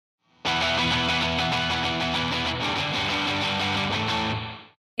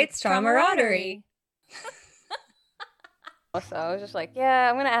It's Traumaradery. So I was just like,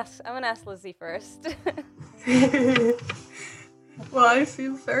 yeah, I'm gonna ask Lizzie first. Well, I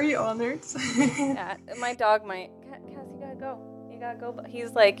feel very honored. Yeah, my dog might. Cass, you gotta go. You gotta go. But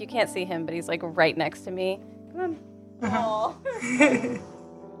he's like, you can't see him, but he's like right next to me. Come on.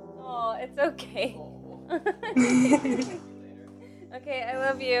 Oh, it's okay. Okay, I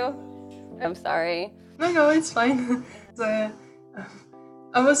love you. I'm sorry. No, it's fine.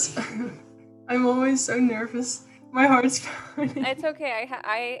 I'm always so nervous. My heart's pounding. It's okay.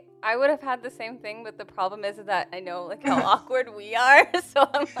 I would have had the same thing, but the problem is that I know like how awkward we are. So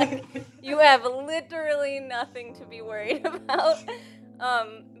I'm like, you have literally nothing to be worried about.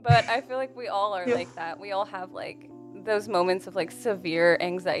 But I feel like we all are like that. We all have like those moments of like severe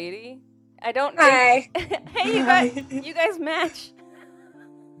anxiety. I don't. Hi. Hey, you guys match.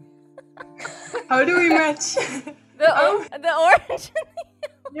 How do we match? The orange.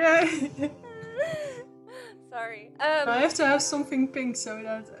 Yeah. Sorry. I have to have something pink so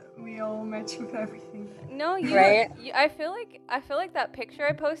that we all match with everything. No, Right? I feel like that picture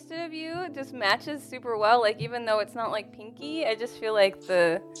I posted of you just matches super well. Like even though it's not like pinky, I just feel like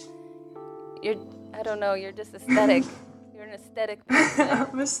I don't know, you're just aesthetic. You're an aesthetic person.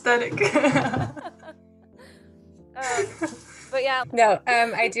 I'm aesthetic. But yeah. No,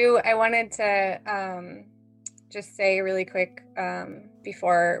 I wanted to just say really quick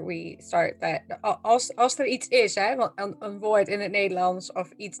before we start that als er iets is, hè, een woord in het Nederlands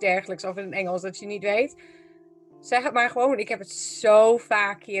of iets dergelijks of in het Engels dat je niet weet, zeg het maar gewoon. Want ik heb het zo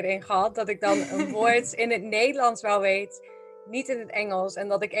vaak hierin gehad dat ik dan een woord in het Nederlands wel weet, niet in het Engels. En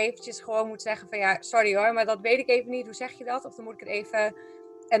dat ik eventjes gewoon moet zeggen van ja, sorry hoor, maar dat weet ik even niet. Hoe zeg je dat? Of dan moet ik het even...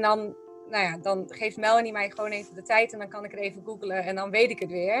 En dan, nou ja, dan geeft Melanie mij gewoon even de tijd en dan kan ik het even googlen en dan weet ik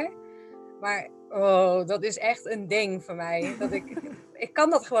het weer. Maar dat is echt een ding voor mij. Dat ik kan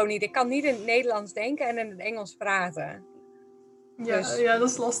dat gewoon niet. Ik kan niet in het Nederlands denken en in het Engels praten. Ja, dat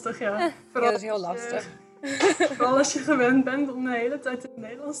is lastig, ja. Vooral dat is heel lastig. Vooral als je gewend bent om de hele tijd in het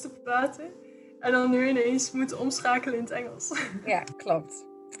Nederlands te praten. En dan nu ineens moeten omschakelen in het Engels. Ja, klopt.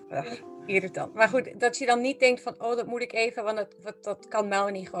 Irritant. Maar goed, dat je dan niet denkt van, dat moet ik even, want dat kan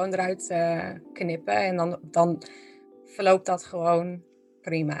Melanie gewoon eruit knippen. En dan verloopt dat gewoon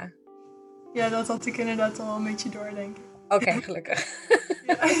prima. Ja, dat had ik inderdaad al een beetje door, denk ik. Oké, gelukkig.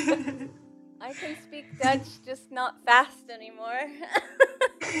 Ja. I can speak Dutch, just not fast anymore.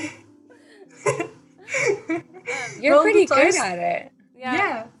 You're pretty good at it.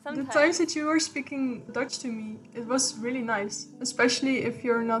 Yeah, the times that you were speaking Dutch to me, it was really nice. Especially if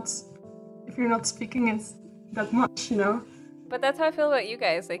you're not speaking it that much, you know. But that's how I feel about you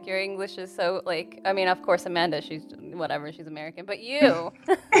guys. Like your English is so like, I mean, of course Amanda, she's American, but you.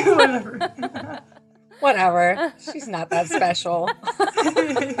 Whatever. She's not that special.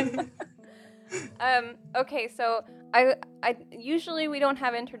 Okay, so I usually we don't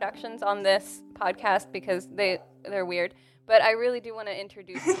have introductions on this podcast because they're weird, but I really do want to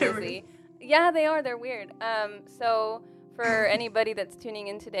introduce Lizzie. Yeah, they are. They're weird. So for anybody that's tuning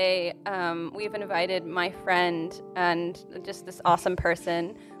in today, we've invited my friend and just this awesome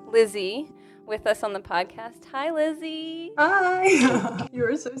person, Lizzie, with us on the podcast. Hi, Lizzie. Hi.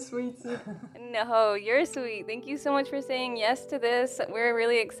 You're so sweet. No, you're sweet. Thank you so much for saying yes to this. We're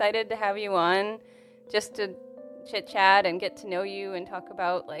really excited to have you on just to chit chat and get to know you and talk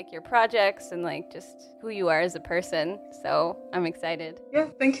about like your projects and like just who you are as a person. So I'm excited. Yeah,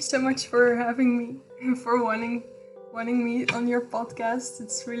 thank you so much for having me and for wanting me on your podcast.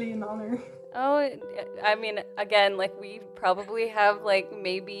 It's really an honor. Oh, I mean, again, like we probably have like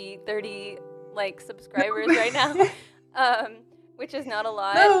maybe 30 like subscribers right now, which is not a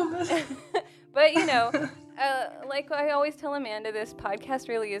lot. No. But you know, like I always tell Amanda, this podcast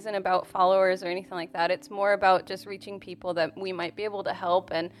really isn't about followers or anything like that. It's more about just reaching people that we might be able to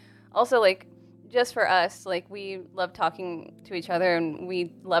help, and also like just for us, like we love talking to each other and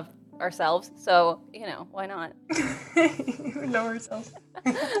we love ourselves. So you know, why not? We love ourselves.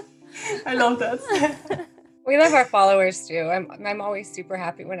 I love that. We love our followers too. I'm always super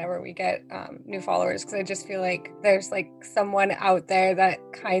happy whenever we get new followers because I just feel like there's like someone out there that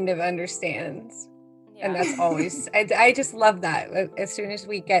kind of understands. Yeah. And that's always, I just love that. As soon as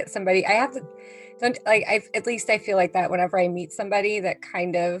we get somebody, at least I feel like that whenever I meet somebody that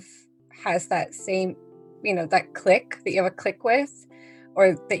kind of has that same, you know, that click that you have a click with,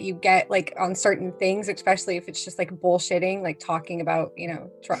 or that you get like on certain things, especially if it's just like bullshitting, like talking about, you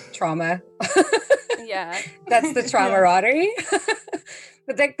know, trauma. Yeah. That's the camaraderie.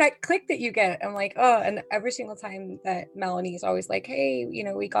 But that click that you get, I'm like, oh, and every single time that Melanie's always like, hey,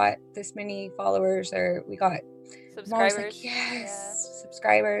 we got this many followers, or we got Subscribers. I'm always like, yes,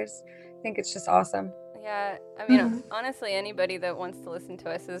 subscribers. I think it's just awesome. Yeah, I mean, honestly, anybody that wants to listen to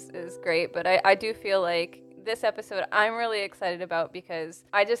us is great, but I do feel like this episode I'm really excited about because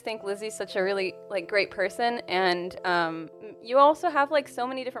I just think Lizzie's such a really like great person, and you also have like so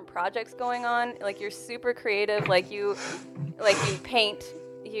many different projects going on. Like you're super creative. Like you paint,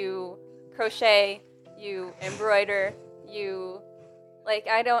 you crochet, you embroider, you like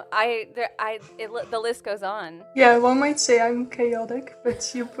the list goes on. Yeah, one might say I'm chaotic,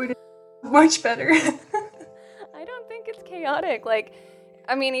 but you put it much better. I don't think it's chaotic. Like,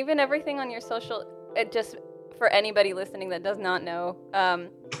 I mean, even everything on your social, it just. For anybody listening that does not know,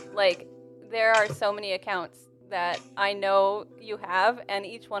 like there are so many accounts that I know you have, and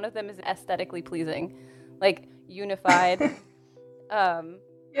each one of them is aesthetically pleasing, like unified.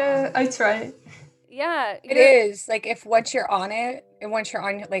 Yeah, I try. Yeah, it is like if once you're on it, and once you're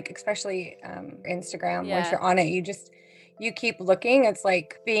on like especially Instagram, once you're on it, you keep looking. It's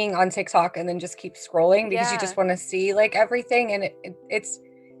like being on TikTok and then just keep scrolling because you just want to see like everything, and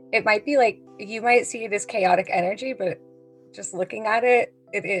it might be like you might see it as chaotic energy, but just looking at it,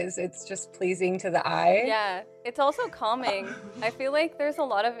 it's just pleasing to the eye. Yeah, it's also calming. I feel like there's a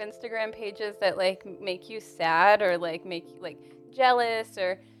lot of Instagram pages that like make you sad or like make you like jealous,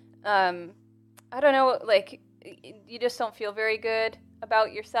 or I don't know, like you just don't feel very good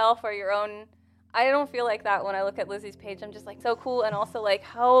about yourself or your own. I don't feel like that when I look at Lizzie's page. I'm just like so cool, and also like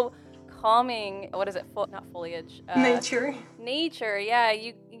how calming. What is it? Not foliage. Nature. Yeah,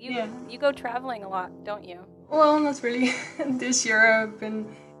 you go traveling a lot, don't you? Well, not really. This year I've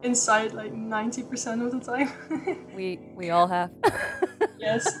been inside like 90% of the time. We all have.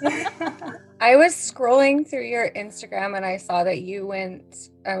 Yes. I was scrolling through your Instagram and I saw that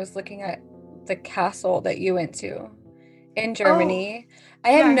I was looking at the castle that you went to in Germany. I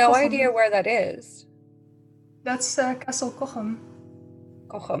have no idea where that is. That's Castle Cochem.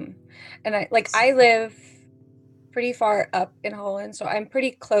 Cochem. And I live pretty far up in Holland, so I'm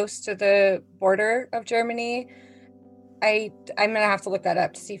pretty close to the border of Germany. I'm gonna have to look that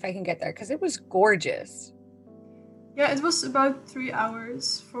up to see if I can get there because it was gorgeous. Yeah, it was about 3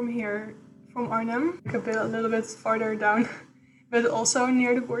 hours from here, from Arnhem, a little bit farther down, but also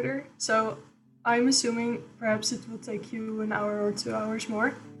near the border. So I'm assuming perhaps it will take you an hour or 2 hours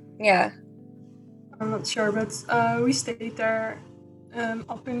more. Yeah. I'm not sure, but we stayed there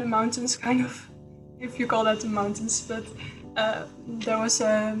up in the mountains, kind of, if you call that the mountains. But there was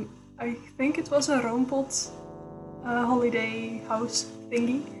I think it was a Roompot holiday house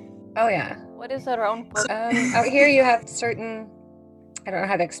thingy. Oh yeah. What is a Roompot? Out here you have certain, I don't know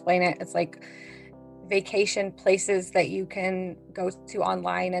how to explain it. It's like vacation places that you can go to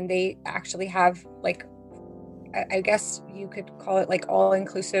online, and they actually have like, I guess you could call it like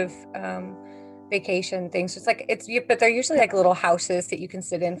all-inclusive vacation things. It's like but they're usually like little houses that you can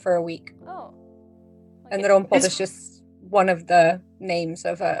sit in for a week. Oh. Okay. And the Roompot is just one of the names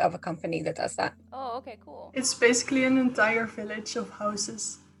of a company that does that. Oh, okay, cool. It's basically an entire village of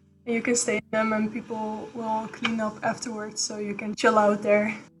houses. And you can stay in them and people will clean up afterwards, so you can chill out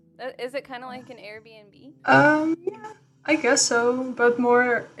there. Is it kind of like an Airbnb? Yeah, I guess so, but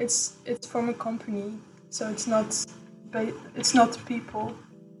more it's from a company, so it's not people.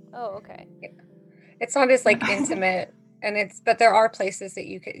 Oh, okay. Yeah. It's not as like intimate, but there are places that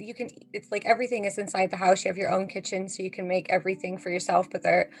you can. It's like everything is inside the house. You have your own kitchen, so you can make everything for yourself. But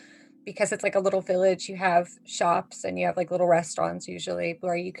because it's like a little village, you have shops and you have like little restaurants usually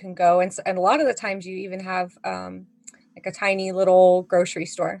where you can go, and a lot of the times you even have like a tiny little grocery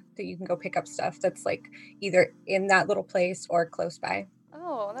store that you can go pick up stuff that's like either in that little place or close by.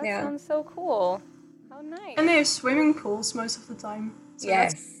 Oh, that sounds so cool. How nice. And they have swimming pools most of the time. So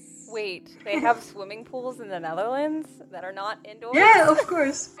yes. Wait, they have swimming pools in the Netherlands that are not indoors? Yeah, of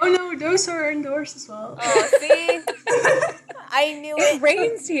course. Oh no, those are indoors as well. Oh, see? I knew it. It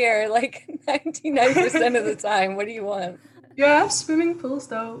rains here like 99% of the time. What do you want? You have swimming pools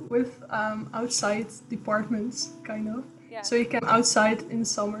though with outside departments, kind of. Yeah. So you can outside in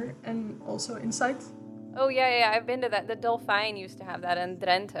summer and also inside. Oh yeah, I've been to that. The Dolfijn used to have that in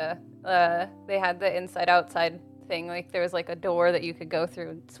Drenthe. They had the inside-outside thing. Like there was like a door that you could go through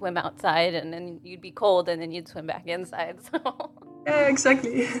and swim outside, and then you'd be cold, and then you'd swim back inside. So. Yeah,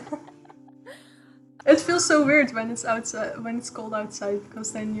 exactly. It feels so weird when it's outside, when it's cold outside,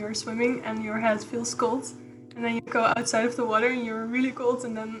 because then you're swimming and your head feels cold, and then you go outside of the water and you're really cold,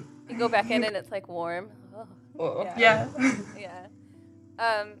 and then you go back in and it's like warm. Oh. Yeah. Yeah.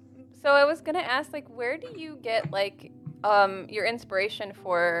 So I was gonna ask, like, where do you get like your inspiration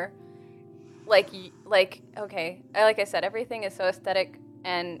for okay, like I said, everything is so aesthetic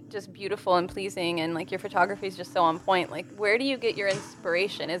and just beautiful and pleasing, and like your photography is just so on point. Like, where do you get your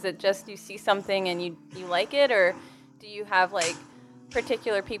inspiration? Is it just you see something and you like it, or do you have like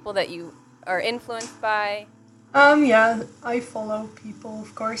particular people that you are influenced by? Yeah, I follow people,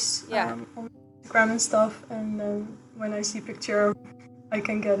 of course, Yeah. on Instagram and stuff, and then when I see a picture, I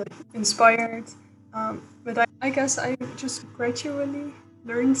can get inspired. But I guess I just gradually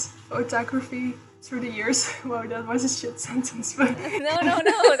learned photography through the years. Wow, that was a shit sentence, but No,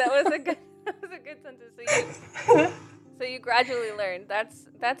 that was a good sentence. So you gradually learned.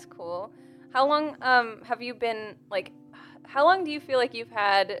 That's cool. How long have you been like? How long do you feel like you've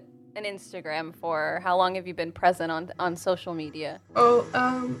had an Instagram for? How long have you been present on social media? oh,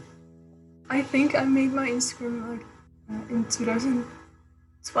 I think I made my Instagram like in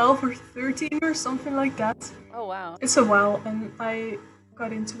 2012 or 13 or something like that. Oh wow. It's a while, and I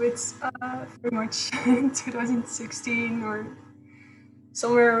got into it very much in 2016 or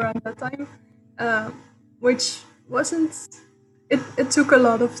somewhere around that time, which wasn't. It took a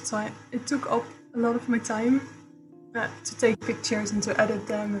lot of time. It took up a lot of my time to take pictures and to edit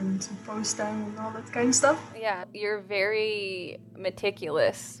them and to post them and all that kind of stuff. Yeah, you're very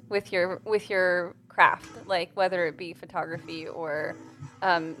meticulous with your craft, like whether it be photography or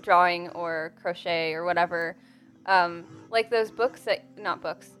drawing or crochet or whatever. Like those books not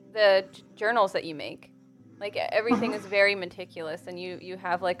books, the journals that you make. Like everything is very meticulous, and you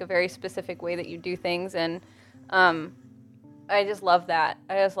have like a very specific way that you do things, and I just love that.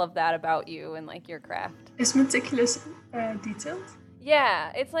 I just love that about you and like your craft. Is meticulous detailed?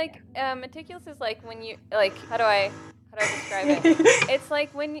 Yeah, it's like meticulous is like when you like how do I describe it? It's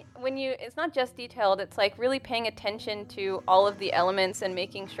like when you it's not just detailed, it's like really paying attention to all of the elements and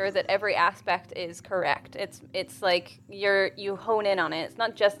making sure that every aspect is correct. It's like you hone in on it. It's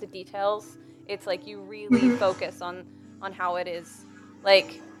not just the details. It's like you really focus on how it is,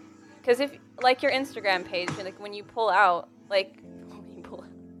 like, because if like your Instagram page, like when you pull out like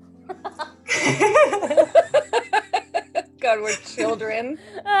God, we're children.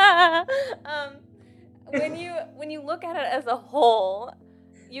 When you look at it as a whole,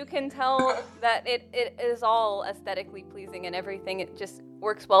 you can tell that it is all aesthetically pleasing and everything. It just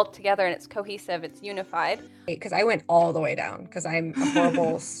works well together and it's cohesive. It's unified. Because I went all the way down because I'm a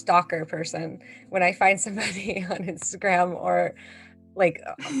horrible stalker person. When I find somebody on Instagram or like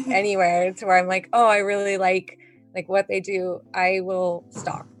anywhere to where I'm like, oh, I really like what they do, I will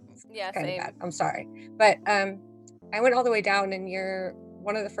stalk. Yeah, kind same. of bad. I'm sorry, but I went all the way down, and you're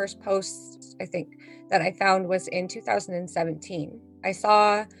one of the first posts I think that I found was in 2017. I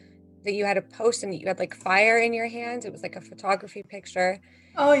saw that you had a post and you had like fire in your hands. It was like a photography picture.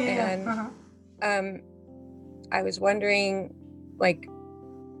 Oh yeah. And I was wondering, like,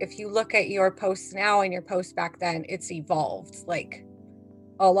 if you look at your posts now and your posts back then, it's evolved like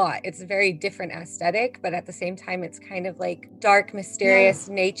a lot. It's a very different aesthetic, but at the same time, it's kind of like dark, mysterious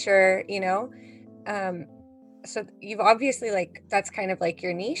nature, you know? So you've obviously like, that's kind of like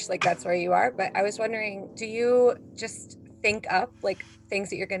your niche, like that's where you are. But I was wondering, do you just think up like things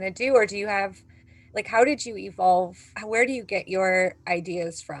that you're going to do, or do you have like, how did you evolve? Where do you get your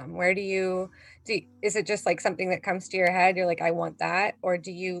ideas from? Where do you is it just like something that comes to your head? You're like, I want that. Or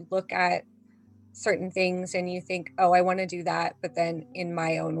do you look at certain things and you think, oh, I want to do that, but then in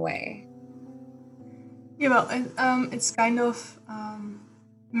my own way? Yeah, well, it's kind of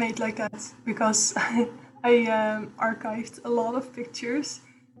made like that because I archived a lot of pictures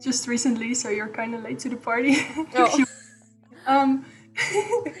just recently, so you're kind of late to the party. Oh.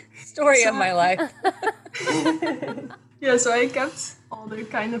 Story of my life. Yeah, so I kept all the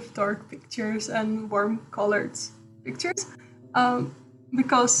kind of dark pictures and warm colored pictures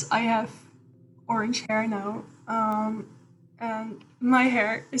because I have orange hair now, and my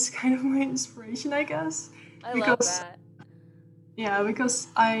hair is kind of my inspiration, I guess. I love that. Yeah, because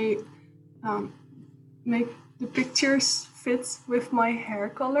I make the pictures fit with my hair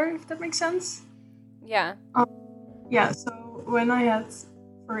color, if that makes sense. Yeah. Yeah, so when I had,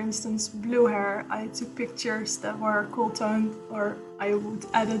 for instance, blue hair, I took pictures that were cool toned, or I would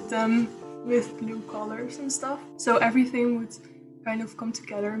edit them with blue colors and stuff. So everything would kind of come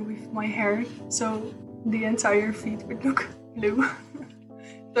together with my hair, so the entire feed would look blue.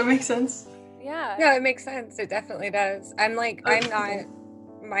 Does that make sense? Yeah. Yeah, it makes sense. It definitely does. I'm like, I'm not,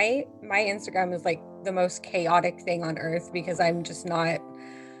 my Instagram is like the most chaotic thing on earth because I'm just not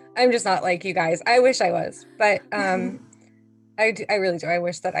like you guys. I wish I was, but I really do. I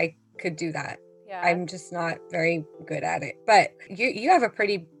wish that I could do that. Yeah. I'm just not very good at it. But you have a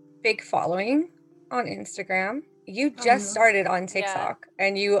pretty big following on Instagram. You just no. started on TikTok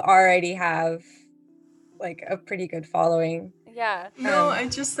and you already have like a pretty good following. Yeah. No, I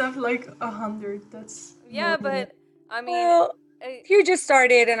just have like 100. That's Yeah, but I mean, well, you just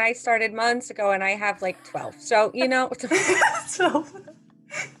started and I started months ago and I have like 12. So, you know, 12.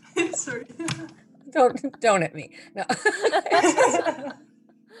 Sorry. don't at me. No.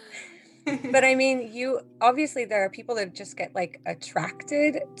 But I mean, you obviously there are people that just get like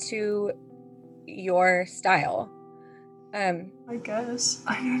attracted to your style. I guess.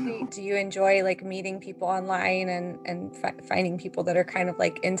 I don't know. Do you enjoy like meeting people online and finding people that are kind of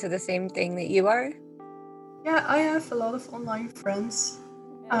like into the same thing that you are? Yeah, I have a lot of online friends.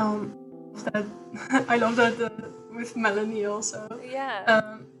 That I love that with Melanie also.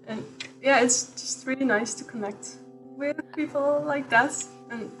 Yeah. And yeah, it's just really nice to connect with people like that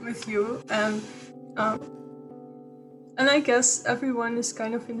and with you. And I guess everyone is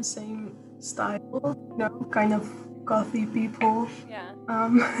kind of in the same style, you know, kind of gothy people. Yeah.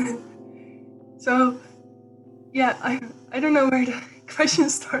 So yeah, I don't know where the question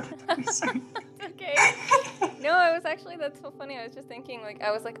started. I'm sorry. Okay. No, I was actually, that's so funny. I was just thinking, like,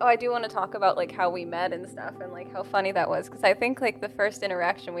 I was like, oh, I do want to talk about, like, how we met and stuff and, like, how funny that was. Because I think, like, the first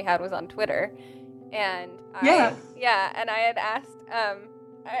interaction we had was on Twitter. And I had asked,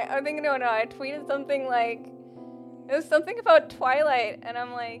 I think, no, I tweeted something like, it was something about Twilight. And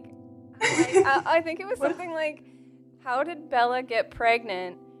I'm like I think it was something like, how did Bella get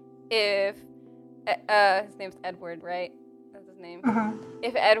pregnant if, his name's Edward, right? That's his name. Uh-huh.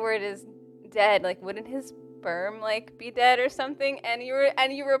 If Edward is dead, like, wouldn't his sperm like be dead or something? And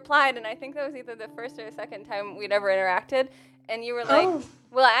you replied, and I think that was either the first or the second time we'd ever interacted, and you were like,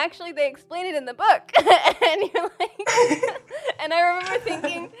 well, actually they explain it in the book. And you're like and I remember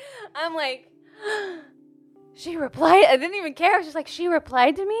thinking, I'm like, she replied, I didn't even care, I was just like, she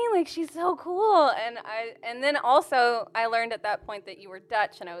replied to me, like, she's so cool. And then also I learned at that point that you were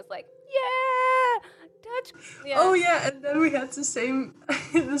Dutch, and I was like, yeah, Dutch. Yeah. Oh yeah, and then we had the same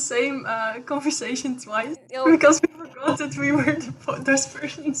conversation twice because we forgot that we were those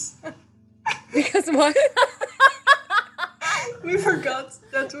persons. Because what? We forgot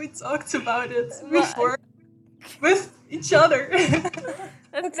that we talked about it before with each other.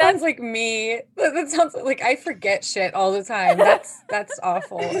 That sounds like me. That sounds like I forget shit all the time. That's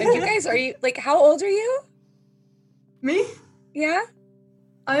awful. And you guys, are you like, how old are you? Me? Yeah.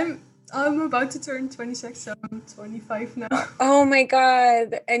 I'm about to turn 26, so I'm 25 now. Oh my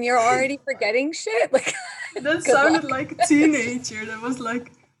god! And you're already forgetting shit. Like that sounded like a teenager. That was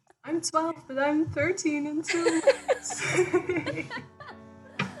like, I'm 12, but I'm 13 in 2 months.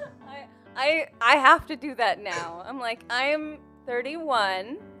 I have to do that now. I'm like, I'm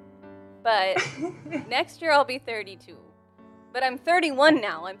 31, but next year I'll be 32. But I'm 31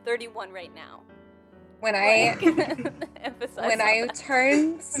 now. I'm 31 right now. When I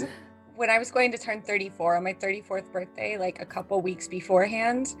was going to turn 34 on my 34th birthday, like a couple weeks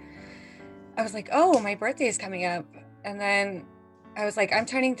beforehand, I was like, oh, my birthday is coming up. And then I was like, I'm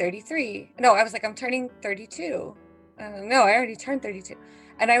turning 33. No, I was like, I'm turning 32. No, I already turned 32.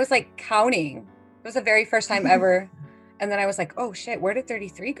 And I was like counting. It was the very first time ever. And then I was like, oh shit, where did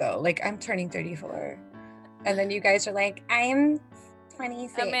 33 go? Like, I'm turning 34. And then you guys are like, I'm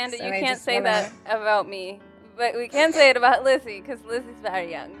 26. Amanda, you can't say that about me. But we can say it about Lizzie, because Lizzie's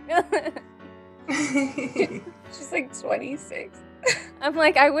very young. She's like 26. I'm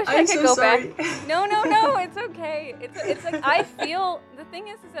like, I wish I could go sorry. back. No, it's okay. It's like, I feel, the thing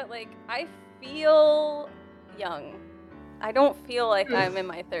is that, like, I feel young. I don't feel like I'm in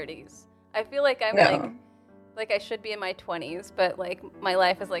my 30s. I feel like I'm like I should be in my 20s, but like my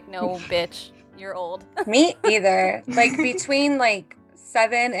life is like, no, bitch, you're old. Me either. Like between like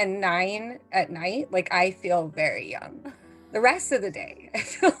 7 and 9 at night, like I feel very young. The rest of the day, I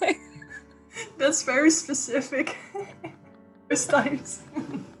feel like that's very specific. Most times.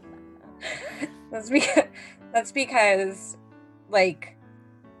 That's because like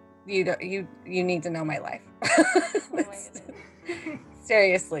you need to know my life.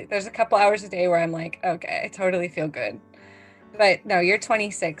 Seriously, there's a couple hours a day where I'm like, okay, I totally feel good. But no, you're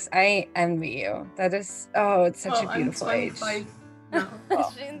 26. I envy you. That is, it's such a beautiful I'm 25 age. now.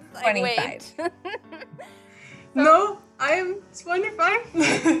 Oh, 25. No, I'm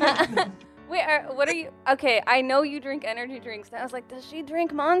 25. Wait, what are you? Okay, I know you drink energy drinks. And I was like, does she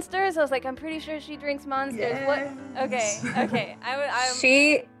drink Monsters? I was like, I'm pretty sure she drinks Monsters. Yes. What? Okay.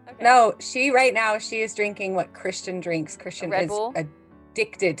 She right now, she is drinking what Christian drinks. Christian Red is Bull?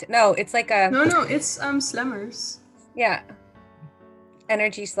 addicted. No, it's like a... No, it's Slammers. Yeah.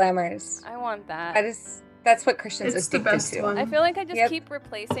 Energy Slammers. I want that. That is That's what Christian's It's the addicted best to. one. I feel like I just Yep. keep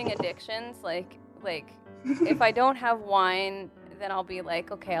replacing addictions. Like if I don't have wine, then I'll be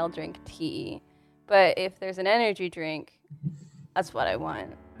like, okay, I'll drink tea. But if there's an energy drink, that's what I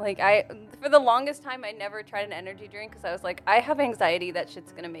want. Like for the longest time, I never tried an energy drink because I was like, I have anxiety. That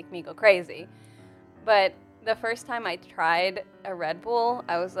shit's gonna make me go crazy. But the first time I tried a Red Bull,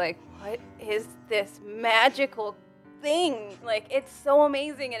 I was like, what is this magical thing? Like, it's so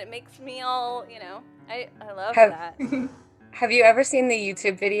amazing, and it makes me all, I love that. Have you ever seen the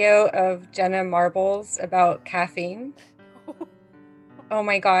YouTube video of Jenna Marbles about caffeine? Oh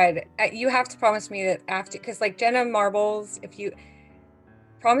my God. You have to promise me that after, because like Jenna Marbles, if you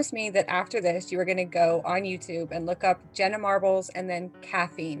promise me that after this, you are going to go on YouTube and look up Jenna Marbles and then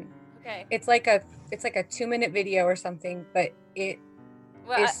caffeine. Okay. It's like a 2-minute video or something, but it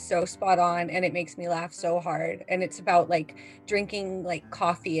is so spot on, and it makes me laugh so hard. And it's about like drinking like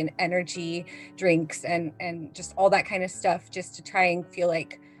coffee and energy drinks and just all that kind of stuff, just to try and feel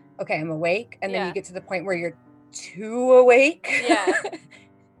like, okay, I'm awake. And then you get to the point where you're too awake. Yeah.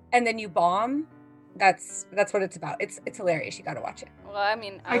 And then you bomb. That's what it's about. It's hilarious. You got to watch it. Well, I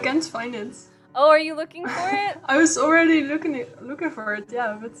mean, I can't find it. Oh, are you looking for it? I was already looking for it,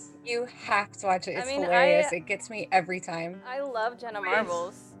 yeah, but you have to watch it. It's hilarious. It gets me every time. I love Jenna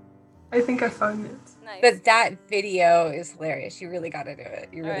Marbles. I think I found it. Nice. But that video is hilarious. You really got to do it.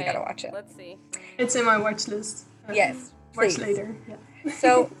 You really got to watch it. Let's see. It's in my watch list. Yes, watch please. later. Yeah.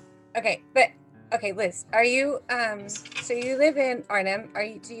 So, okay, Liz, are you so you live in Arnhem?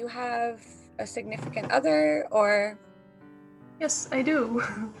 Do you have a significant other or? Yes, I do.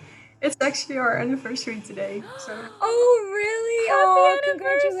 It's actually our anniversary today. So. Oh, really? Happy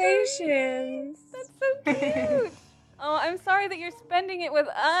Congratulations! That's so cute. Oh, I'm sorry that you're spending it with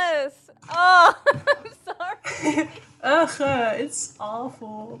us. Oh, I'm sorry. It's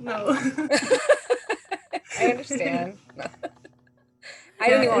awful. No. I understand. I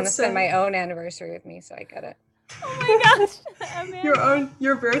don't even want to spend my own anniversary with me, so I get it. Oh my gosh. Amanda.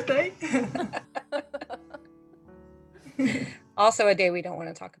 Your birthday? Also a day we don't want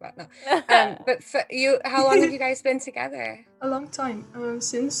to talk about. No. But how long have you guys been together? A long time.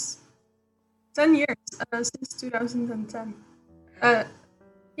 Since 10 years. Since 2010.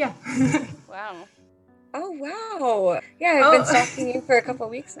 Yeah. Wow. Oh, wow. Yeah, I've been stalking you for a couple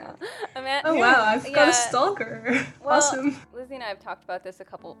of weeks now. Oh, wow. I've got a stalker. Well, awesome. Lizzie and I have talked about this a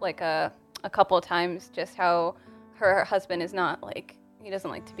couple of times, just how her husband is not like, he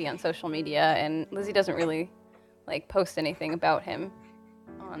doesn't like to be on social media, and Lizzie doesn't really like post anything about him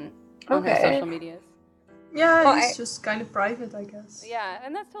on her social medias. Yeah, it's just kind of private, I guess. Yeah,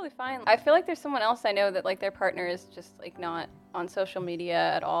 and that's totally fine. I feel like there's someone else I know that like their partner is just like not on social media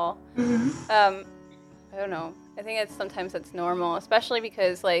at all. Mm-hmm. I don't know. I think sometimes it's normal, especially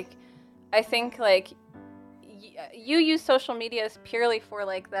because like I think like you use social media as purely for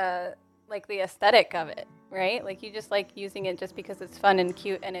like the aesthetic of it, right? Like you just like using it just because it's fun and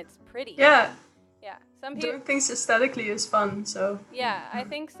cute and it's pretty. Yeah. Yeah. Some people doing things aesthetically is fun, so. Yeah, I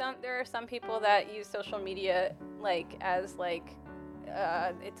think there are some people that use social media like as like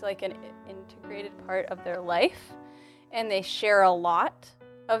it's like an integrated part of their life, and they share a lot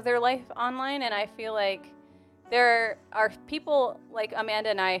of their life online. And I feel like there are people like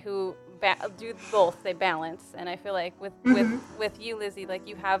Amanda and I who do both. They balance, and I feel like with you, Lizzie, like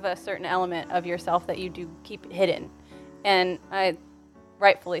you have a certain element of yourself that you do keep hidden, and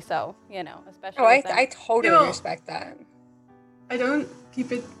rightfully so, especially. Oh, I totally respect that. I don't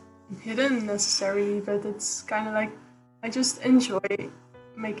keep it hidden necessarily, but it's kind of like I just enjoy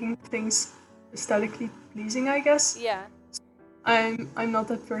making things aesthetically pleasing, I guess. Yeah. I'm not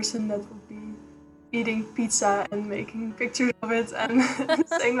that person that would be eating pizza and making pictures of it and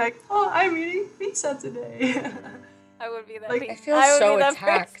saying like, "Oh, I'm eating pizza today." I would be that. Like, I feel so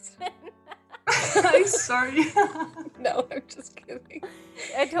attacked. I'm sorry. No, I'm just kidding.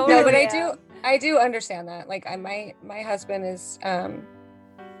 I totally. No, but I do understand that. Like, my husband is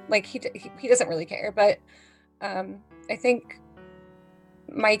like he doesn't really care, but I think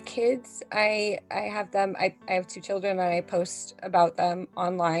my kids, I have them. I have 2 children, and I post about them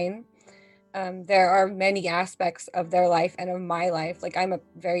online. There are many aspects of their life and of my life. Like, I'm a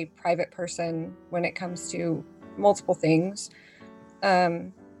very private person when it comes to multiple things.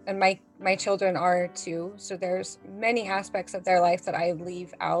 And my children are too. So there's many aspects of their life that I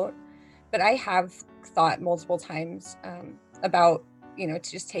leave out. But I have thought multiple times about,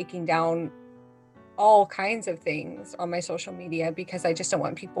 just taking down all kinds of things on my social media, because I just don't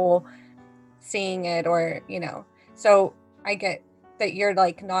want people seeing it, or, so I get that you're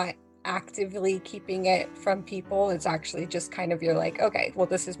like not actively keeping it from people. It's actually just kind of, you're like, okay, well,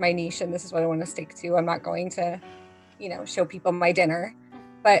 this is my niche and this is what I want to stick to. I'm not going to, show people my dinner.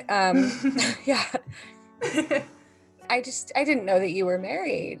 But yeah, I didn't know that you were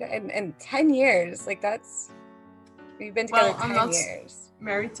married, and 10 years, like we've been together 10 years.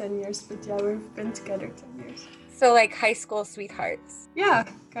 Married 10 years, but yeah, we've been together 10 years. So like high school sweethearts. Yeah,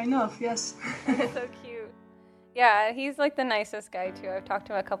 kind of, yes. So cute. Yeah, he's like the nicest guy too. I've talked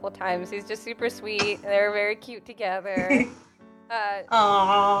to him a couple times. He's just super sweet. They're very cute together.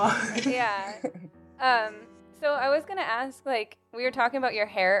 Aww. Yeah. So I was gonna ask, like, we were talking about your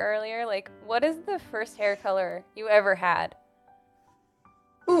hair earlier. Like, what is the first hair color you ever had?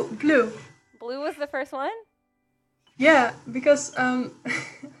 Ooh, blue. Blue was the first one? Yeah, because my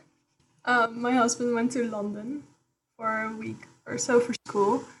husband went to London for a week or so for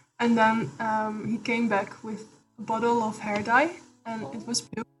school, and then he came back with a bottle of hair dye, and it was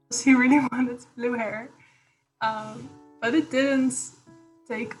blue because he really wanted blue hair. But it didn't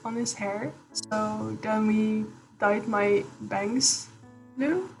take on his hair, so then we dyed my bangs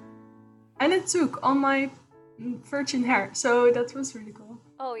blue, and it took on my virgin hair, so that was really cool.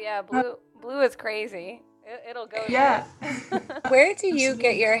 Oh yeah, blue is crazy. It'll go. Yeah. Where do you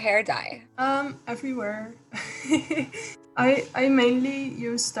get your hair dye? Everywhere. I mainly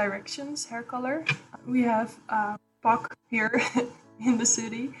use Directions hair color. We have PAC here in the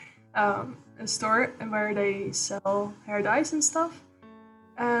city, a store where they sell hair dyes and stuff,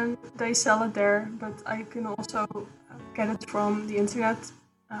 and they sell it there. But I can also get it from the internet.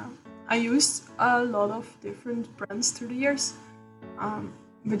 I used a lot of different brands through the years.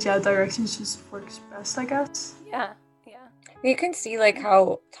 But yeah, Directions just works best, I guess. Yeah. You can see like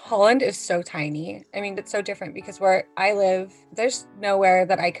how Holland is so tiny. I mean, it's so different because where I live, there's nowhere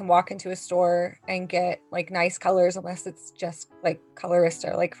that I can walk into a store and get like nice colors unless it's just like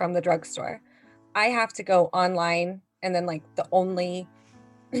Colorista, like from the drugstore. I have to go online, and then like the only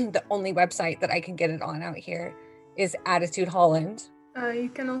website that I can get it on out here is Attitude Holland.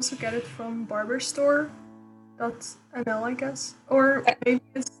 You can also get it from barberstore.nl, I guess, or maybe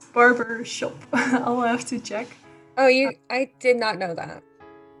it's barber shop. I'll have to check. Oh, I did not know that.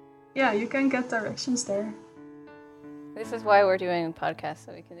 Yeah, you can get Directions there. This is why we're doing a podcast,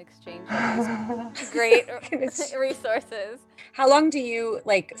 so we can exchange all these great resources. How long do you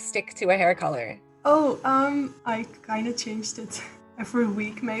like stick to a hair color? Oh, I kind of changed it every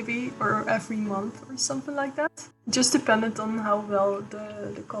week maybe, or every month or something like that. Just depended on how well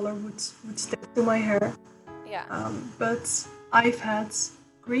the color would stick to my hair. Yeah. But I've had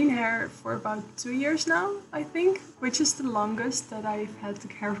green hair for about 2 years now, I think, which is the longest that I've had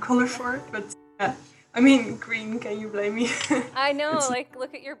the hair color for. But yeah, I mean, green, can you blame me? I know, like,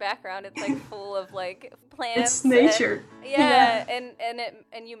 look at your background. It's like full of like plants. It's nature.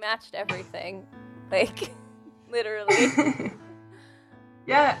 And you matched everything, like literally.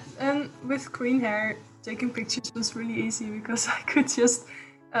 Yeah, and with green hair, taking pictures was really easy because I could just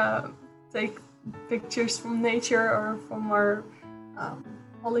take pictures from nature or from our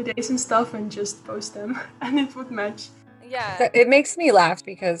holidays and stuff and just post them, and it would match. Yeah. It makes me laugh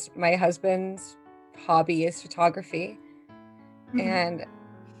because my husband's hobby is photography, and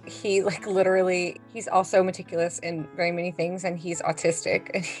he like literally, he's also meticulous in very many things, and he's autistic,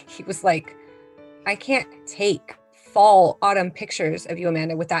 and he was like, I can't take fall autumn pictures of you,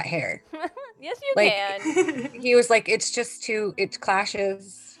 Amanda, with that hair. Yes, you can. He was like, it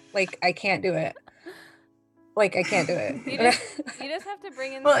clashes, like I can't do it. Like I can't do it. You just have to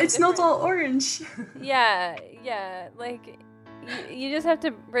bring in. Well, it's not all orange. Yeah. Like you just have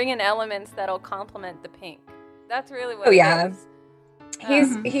to bring in elements that'll complement the pink. That's really what. It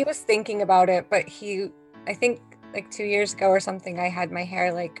is. He was thinking about it, but I think like 2 years ago or something, I had my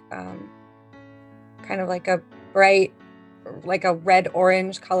hair like kind of like a bright, like a red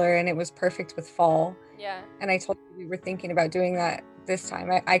orange color, and it was perfect with fall. Yeah. And I told you we were thinking about doing that this time.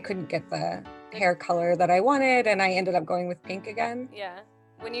 I couldn't get the hair color that I wanted, and I ended up going with pink again. Yeah.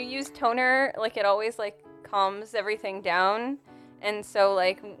 When you use toner, like it always like calms everything down. And so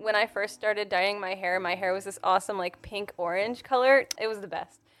like when I first started dyeing my hair was this awesome like pink orange color. It was the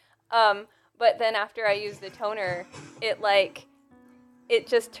best. But then after I used the toner, it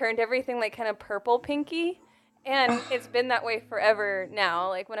just turned everything like kind of purple pinky. And it's been that way forever now.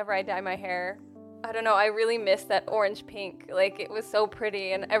 Like whenever I dye my hair, I don't know, I really miss that orange pink. Like it was so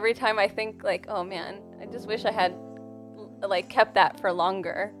pretty, and every time I think like, oh man, I just wish I had like kept that for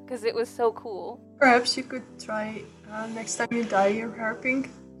longer because it was so cool. Perhaps you could try next time you dye your hair pink,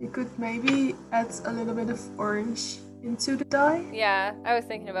 you could maybe add a little bit of orange into the dye. Yeah, I was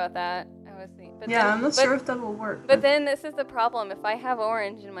thinking about that. But Yeah, then, I'm not sure if that will work. But then this is the problem. If I have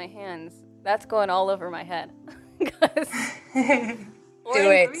orange in my hands, that's going all over my head. 'Cause Do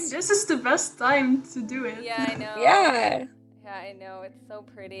it. I mean, this is the best time to do it. Yeah, I know. Yeah. Yeah, I know. It's so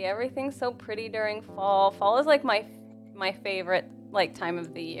pretty. Everything's so pretty during fall. Fall is like my favorite like time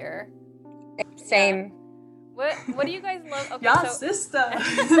of the year. Same. Yeah. What do you guys love? Okay, Yeah, so sister.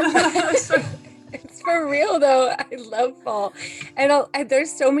 It's for real though. I love fall, and there's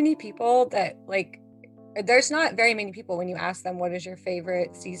so many people that like. There's not very many people when you ask them what is your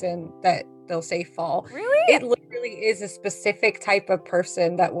favorite season that they'll say fall. Really? It literally is a specific type of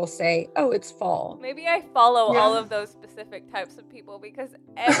person that will say, "Oh, it's fall." Maybe I follow all of those specific types of people because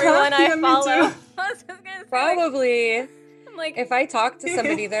everyone I Yeah, me follow. too. I was just gonna say, Probably. I'm like, If I talk to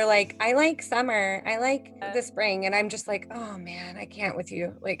somebody, they're like, "I like summer. I like the spring," and I'm just like, "Oh man, I can't with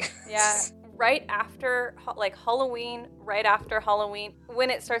you." Like, yeah. Right after like Halloween, right after Halloween, when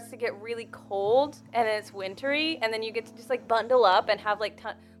it starts to get really cold and it's wintry, and then you get to just like bundle up and have like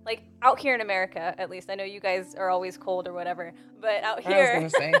like out here in America, at least. I know you guys are always cold or whatever, but out here, I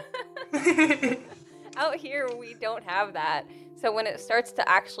was gonna say. out here we don't have that. So when it starts to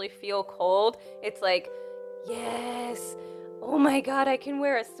actually feel cold, it's like, yes, oh my God, I can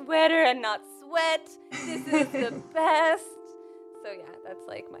wear a sweater and not sweat. This is the best. So yeah, that's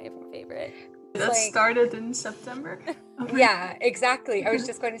like my favorite. That like, started in September. Yeah, exactly. I was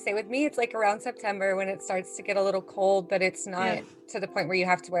just going to say, with me, it's like around September when it starts to get a little cold, but it's not to the point where you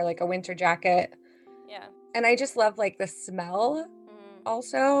have to wear like a winter jacket. Yeah. And I just love like the smell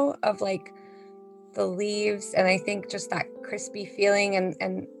also of like the leaves, and I think just that crispy feeling,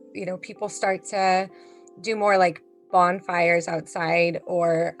 and you know, people start to do more like bonfires outside,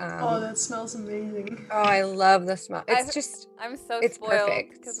 or oh, that smells amazing. oh, I love the smell. I'm so it's spoiled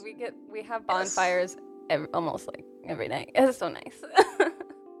perfect because we have bonfires almost like every night. It's so nice.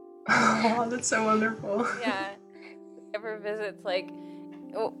 Oh, that's so wonderful. Yeah. Ever visits, like,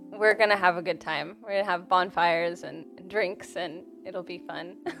 we're gonna have a good time. We're gonna have bonfires and drinks, and it'll be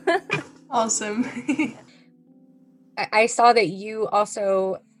fun. Awesome. I saw that you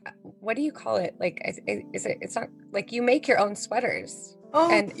also, what do you call it? Like, it's not like you make your own sweaters. Oh,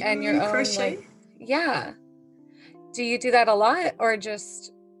 and your own crochet? like, yeah. Do you do that a lot, or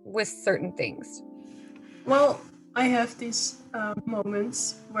just with certain things? Well, I have these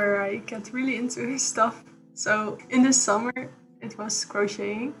moments where I get really into stuff. So in the summer, it was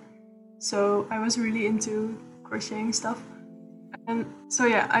crocheting. So I was really into crocheting stuff. And so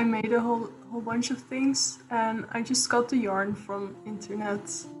yeah, I made a whole bunch of things, and I just got the yarn from internet.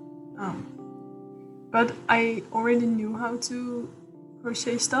 But I already knew how to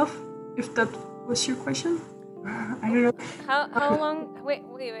crochet stuff, if that was your question. I don't know. How long? Wait.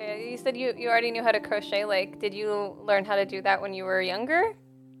 You said you already knew how to crochet. Like, did you learn how to do that when you were younger?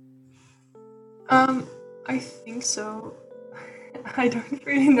 I think so. I don't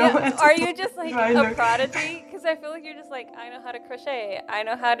really know. Yeah. Are you just like a prodigy? Because I feel like you're just like, I know how to crochet. I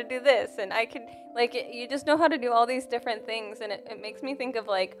know how to do this, and I can like you just know how to do all these different things, and it makes me think of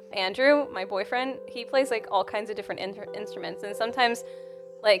like Andrew, my boyfriend. He plays like all kinds of different instruments, and sometimes,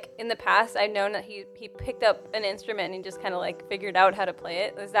 like in the past, I've known that he picked up an instrument and he just kind of like figured out how to play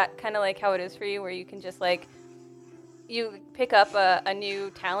it. Is that kind of like how it is for you, where you can just like you pick up a new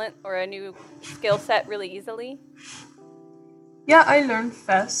talent or a new skill set really easily? Yeah, I learned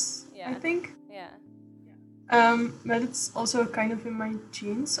fast. Yeah. I think. Yeah. But it's also kind of in my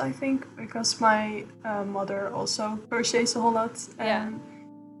genes, I think, because my mother also crochets a whole lot, and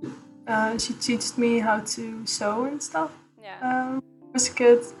she taught me how to sew and stuff. Yeah. Was a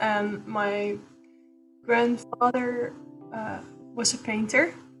kid, and my grandfather was a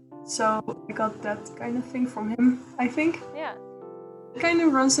painter, so I got that kind of thing from him, I think. Yeah. It kind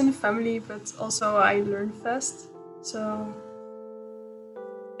of runs in the family, but also I learn fast, so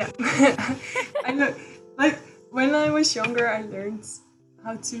yeah. I know, like when I was younger, I learned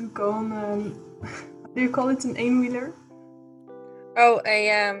how to go on how do you call it, an einwheeler? Oh,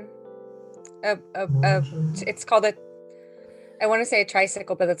 it's called a, I want to say a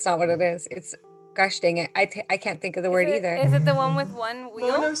tricycle, but that's not what it is. It's, gosh dang it, I can't think of the word either. Is it the one with one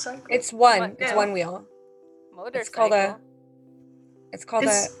wheel? Motorcycle. It's one. It's one wheel. Motorcycle. It's called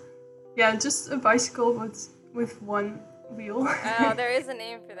a. Yeah, just a bicycle, but with one wheel. Oh, there is a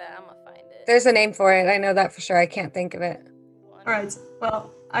name for that. I'm gonna find it. There's a name for it. I know that for sure. I can't think of it. Alright,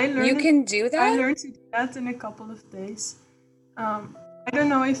 well, I learned. You can do that? I learned to do that in a couple of days. I don't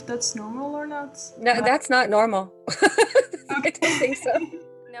know if that's normal or not. No, that's not normal. I don't think so.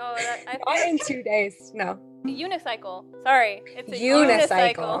 No, not in 2 days. No. Unicycle. Sorry, it's a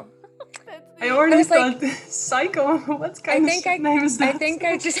unicycle. I already thought cycle. What kind of name is that? I think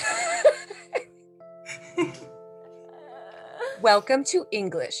I just. Welcome to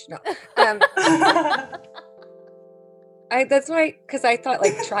English. No. That's why, because I thought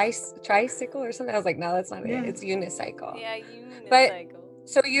like tricycle or something. I was like, no, that's not Yeah. it. It's unicycle. Yeah, unicycle. But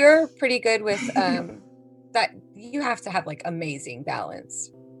so you're pretty good with that. You have to have like amazing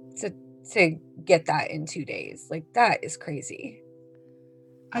balance to get that in 2 days. Like that is crazy.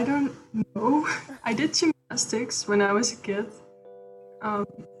 I don't know. I did gymnastics when I was a kid,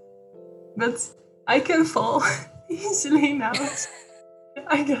 but I can fall easily now.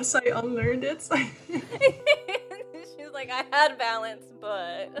 I guess I unlearned it. She's like, I had balance,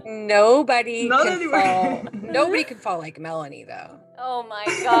 but Nobody Not can anywhere. fall. Nobody can fall like Melanie though. oh my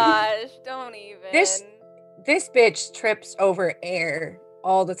gosh, don't even. This bitch trips over air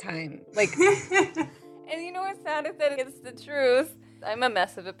all the time. Like And you know what's sad is that it's the truth. I'm a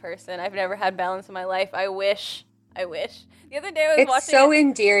mess of a person. I've never had balance in my life. I wish. The other day I was it's watching. so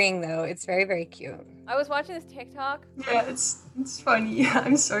endearing though. It's very, very cute. I was watching this TikTok. Yeah, it's funny.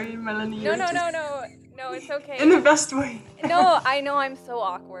 I'm sorry, Melanie. No, you're no, just- no, it's okay. In the best way. No, I know I'm so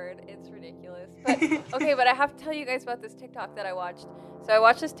awkward. It's ridiculous. But okay, but I have to tell you guys about this TikTok that I watched. So I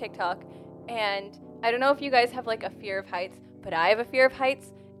watched this TikTok, and I don't know if you guys have like a fear of heights, but I have a fear of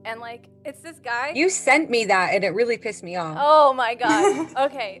heights. And like, it's this guy. You sent me that and it really pissed me off. Oh my god.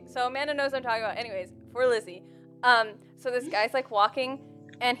 Okay, so Amanda knows what I'm talking about. Anyways, for Lizzie. So this guy's like walking,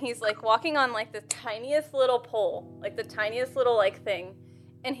 and he's like walking on like the tiniest little pole, like the tiniest little like thing,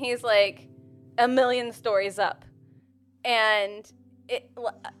 and he's like a million stories up, and it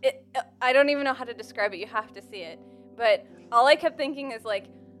I don't even know how to describe it. You have to see it. But all I kept thinking is like,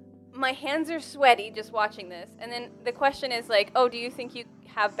 my hands are sweaty just watching this, and then the question is like, oh, do you think you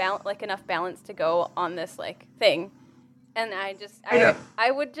have like enough balance to go on this like thing? And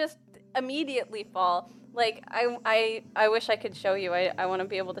I would just immediately fall. Like I wish I could show you. I want to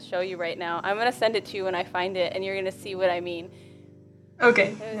be able to show you right now. I'm gonna send it to you when I find it, and you're gonna see what I mean.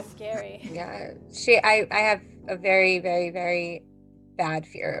 Okay. It was scary. Yeah. I have a very, very, very bad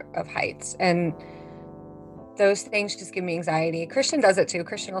fear of heights, and those things just give me anxiety. Christian does it too.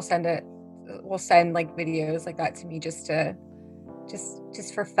 Christian will send like videos like that to me just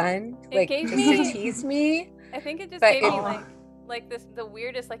for fun, It gave just me- to tease me. I think it just But gave it- me like the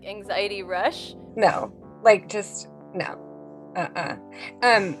weirdest like anxiety rush. No, like just no.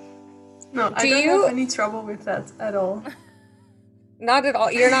 No, I Do don't you- have any trouble with that at all. Not at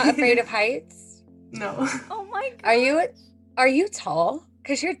all. You're not afraid of heights? No. Oh my god. Are you tall?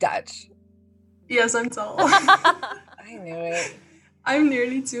 Because you're Dutch. Yes, I'm tall. I knew it. I'm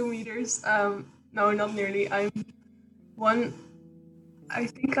nearly 2 meters. No, not nearly. I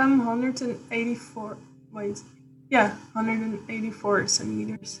think I'm 184. Wait. Yeah, 184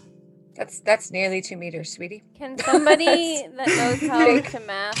 centimeters. That's nearly 2 meters, sweetie. Can somebody that knows how to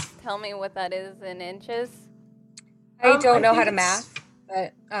math tell me what that is in inches? I don't know I how to think math,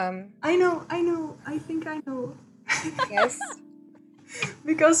 but I know. I think I know. yes.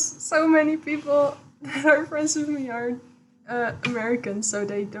 Because so many people that are friends with me are American, so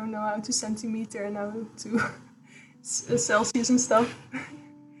they don't know how to centimeter and how to Celsius and stuff.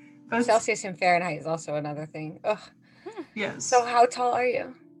 But Celsius and Fahrenheit is also another thing. Ugh. yes. So how tall are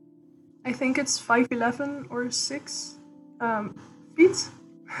you? I think it's 5'11" or 6 feet.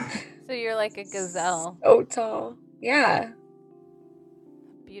 So you're like a gazelle. So tall. Yeah.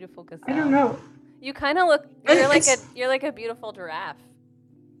 Beautiful gazelle. I don't know. You kind of look. You're like a beautiful giraffe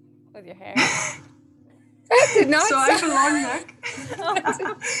with your hair. That did not So I have a sound long neck.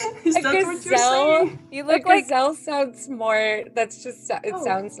 Is A that what you're gazelle? saying? You A look like gazelle sounds more. That's just. It Oh.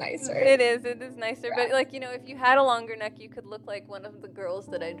 sounds nicer. it is. It is nicer, but like if you had a longer neck, you could look like one of the girls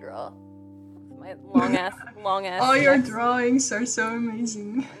that I draw. My long ass. All your necks. drawings are so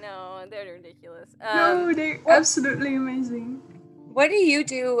amazing. No, they're ridiculous. No, they're absolutely amazing. What do you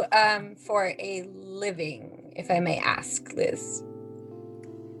do for a living, if I may ask, Liz?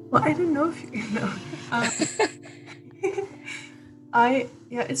 Well, I don't know if you know.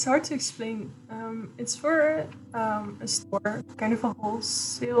 It's hard to explain. It's for a store, kind of a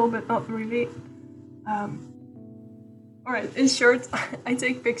wholesale, but not really. Alright, in short, I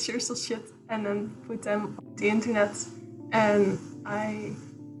take pictures of shit and then put them on the internet, and I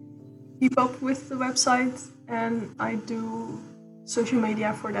keep up with the website, and I do social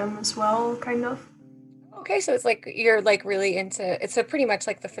media for them as well, kind of. Okay, so it's like you're like really into. It's a pretty much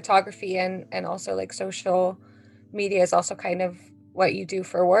like the photography and also like social media is also kind of what you do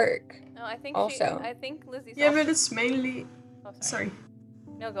for work. No, I think also. I think Lizzie's. Yeah, also- but it's mainly. Oh, Sorry.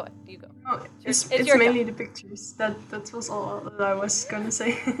 No, go ahead. You go. Oh, it's your mainly the pictures. That was all that I was gonna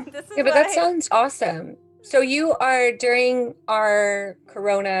say. This is Yeah, but why- that sounds awesome. So you are during our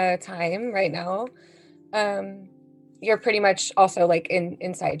Corona time right now. you're pretty much also like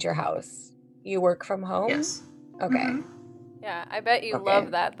inside your house. You work from home? Yes. Okay. Mhm. Yeah, I bet you Okay.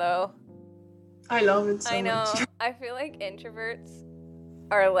 love that though. I love it so I know. much. I feel like introverts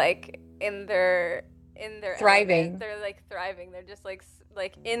are like in their Thriving. element. They're like thriving. They're just like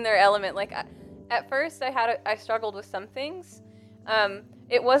in their element. Like at first I struggled with some things.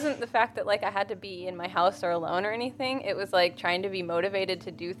 It wasn't the fact that like I had to be in my house or alone or anything. It was like trying to be motivated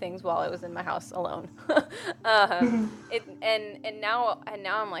to do things while I was in my house alone. Mhm. And now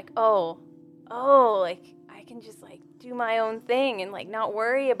I'm like, like I can just like do my own thing and like not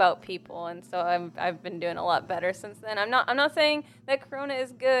worry about people. And so I've been doing a lot better since then. I'm not saying that Corona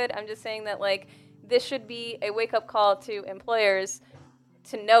is good. I'm just saying that like this should be a wake up call to employers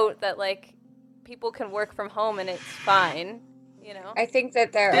to note that like people can work from home and it's fine. You know? I think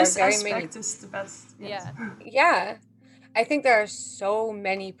that there This are very many. aspect is the best. Yes. Yeah. I think there are so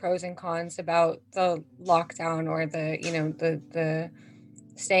many pros and cons about the lockdown or the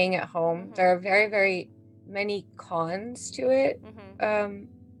staying at home. Mhm. There are very, very many cons to it Mhm.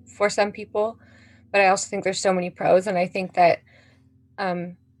 for some people, but I also think there's so many pros, and I think that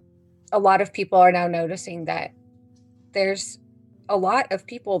a lot of people are now noticing that there's a lot of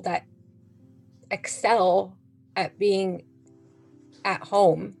people that excel at being at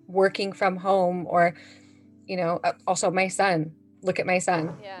home, working from home, or also my son. Look at my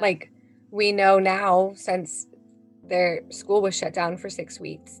son. Yeah. Like, we know now, since their school was shut down for 6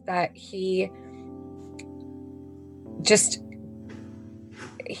 weeks, that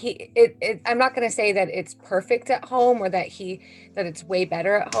I'm not going to say that it's perfect at home or that it's way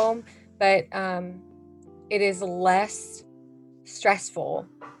better at home, but it is less stressful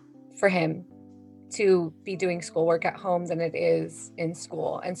for him to be doing schoolwork at home than it is in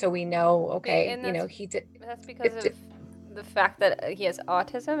school. And so we know, okay, he did. That's because of the fact that he has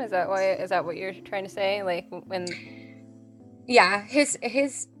autism. Is that what you're trying to say? Like when? Yeah,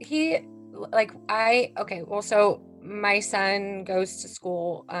 so my son goes to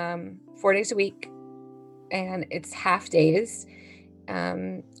school 4 days a week, and it's half days,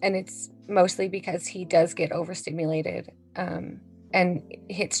 and it's mostly because he does get overstimulated, and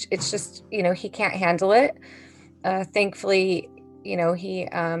it's just he can't handle it. Thankfully, he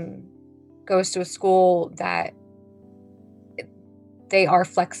goes to a school that they are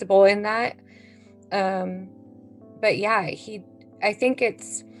flexible in that. But yeah, I think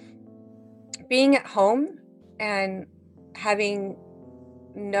it's being at home and having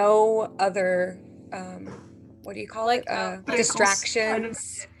no other, what do you call it?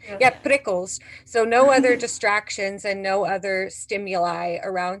 Distractions. Yeah, prickles. So no other distractions and no other stimuli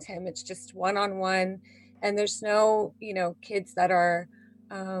around him. It's just one-on-one. And there's no, kids that are,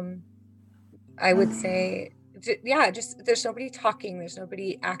 I would say, just there's nobody talking. There's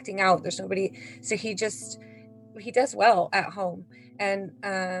nobody acting out. There's nobody. So he does well at home. And,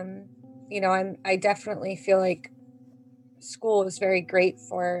 I definitely feel like school is very great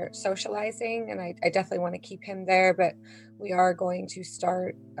for socializing, and I definitely want to keep him there, but we are going to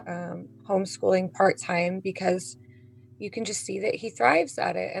start homeschooling part-time because you can just see that he thrives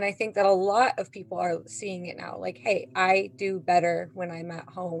at it. And I think that a lot of people are seeing it now. Like, hey, I do better when I'm at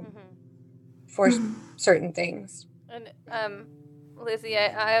home for certain things. And Lizzie,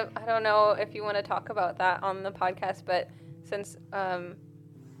 I don't know if you want to talk about that on the podcast, but since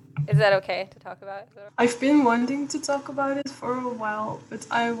is that okay to talk about? I've been wanting to talk about it for a while, but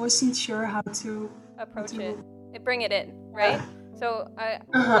I wasn't sure how to approach it. Bring it in, right? So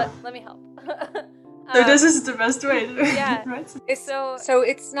let me help. So this is the best way. Yeah. Right? So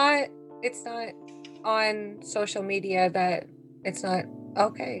it's not on social media that it's not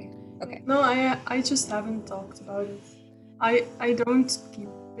okay. Okay. No, I just haven't talked about it. I don't keep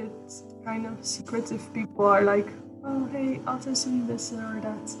it kind of secret. If people are like, oh hey, autism, this or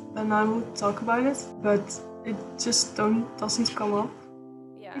that, then I would talk about it. But it just doesn't come up.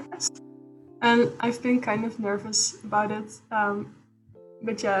 Yeah. And I've been kind of nervous about it.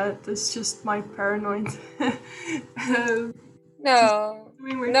 But yeah, that's just my paranoid. No,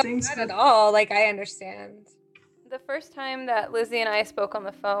 not at all. Like, I understand. The first time that Lizzie and I spoke on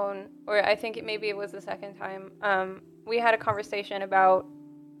the phone, or I think maybe it was the second time, we had a conversation about,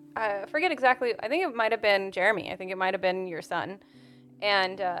 I forget exactly, I think it might have been Jeremy. I think it might have been your son.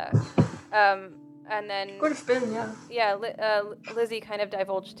 And then... Could have been, yeah. Yeah, Lizzie kind of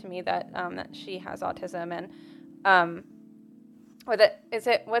divulged to me that she has autism, and...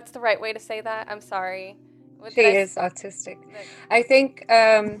 what's the right way to say that? I'm sorry. She is autistic. I think,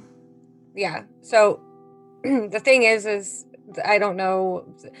 yeah. So the thing is I don't know.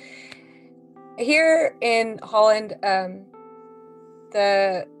 Here in Holland,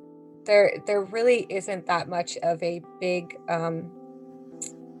 the there really isn't that much of a big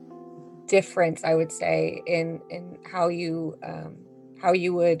difference, I would say, in how you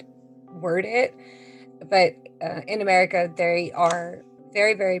would word it. But in America, they are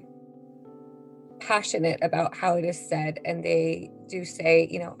very, very passionate about how it is said, and they do say,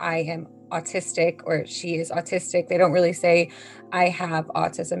 I am autistic or she is autistic. They don't really say I have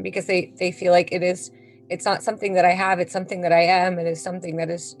autism, because they feel like it's not something that I have, it's something that I am, and it's something that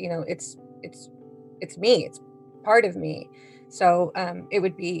is, it's me, it's part of me. So it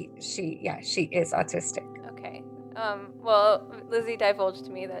would be she is autistic. Okay. Well, Lizzie divulged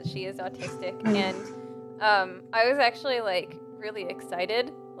to me that she is autistic, and I was actually like really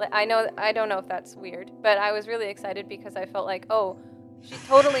excited. I don't know if that's weird, but I was really excited because I felt like, oh, she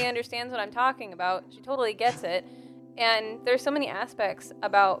totally understands what I'm talking about. She totally gets it. And there's so many aspects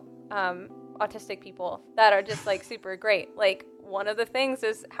about autistic people that are just like super great. Like, one of the things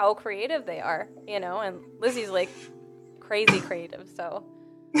is how creative they are, and Lizzie's like crazy creative, so.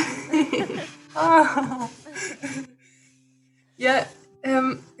 Yeah,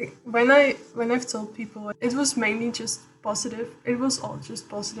 when I've told people, it was mainly just positive. It was all just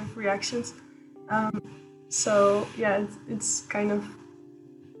positive reactions. So yeah, it's kind of.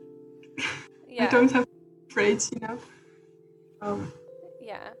 Yeah. I don't have traits, Yeah,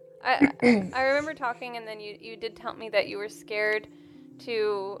 I remember talking, and then you did tell me that you were scared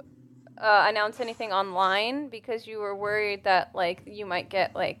to announce anything online because you were worried that like you might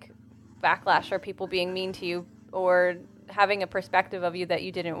get like backlash or people being mean to you or having a perspective of you that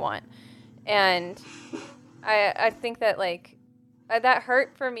you didn't want. And I think that like that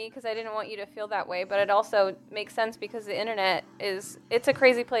hurt for me because I didn't want you to feel that way, but it also makes sense because the internet it's a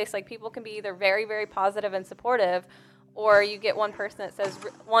crazy place. Like, people can be either very, very positive and supportive, or you get one person that says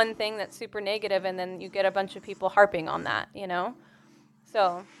one thing that's super negative, and then you get a bunch of people harping on that,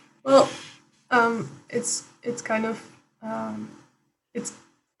 So. Well, it's kind of it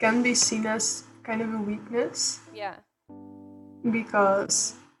can be seen as kind of a weakness. Yeah.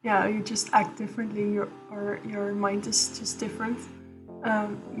 Because you just act differently, your mind is just different.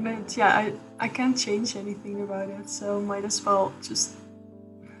 But yeah, I can't change anything about it, so might as well just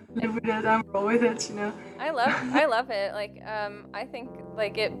live with it and roll with it, I love it. Like, I think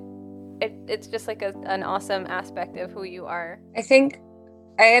like it's just like an awesome aspect of who you are. I think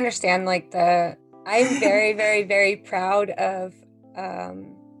I understand like I'm very, very, very proud of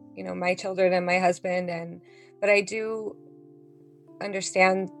my children and my husband, but I do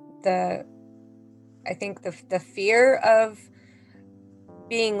understand the fear of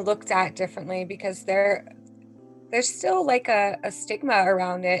being looked at differently, because there's still like a stigma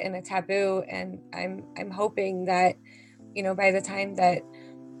around it and a taboo, and I'm hoping that by the time that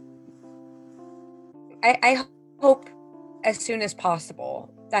I hope as soon as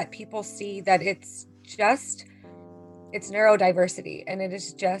possible that people see that it's neurodiversity, and it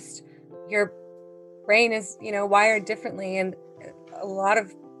is just your brain is wired differently, and a lot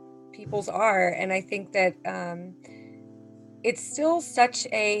of people's are. And I think that it's still such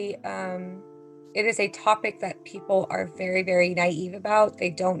a it is a topic that people are very, very naive about. They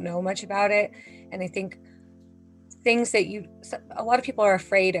don't know much about it, and I think things that a lot of people are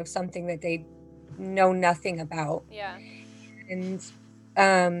afraid of something that they know nothing about. Yeah. And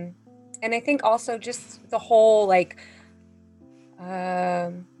I think also just the whole like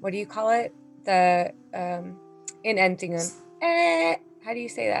what do you call it, the inenting how do you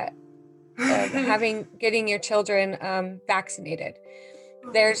say that, getting your children vaccinated.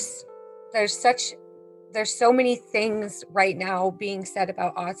 There's so many things right now being said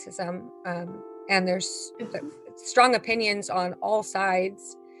about autism, and there's strong opinions on all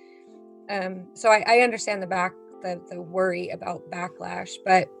sides. So I understand the worry about backlash,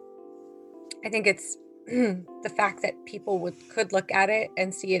 but I think it's the fact that people could look at it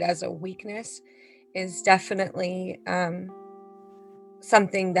and see it as a weakness is definitely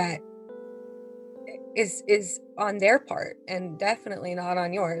something that is on their part, and definitely not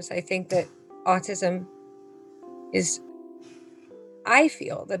on yours. I think that autism I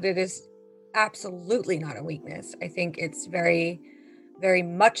feel that it is absolutely not a weakness. I think it's very, very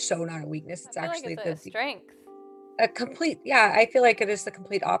much so not a weakness. It's actually like it's a strength. I feel like it is the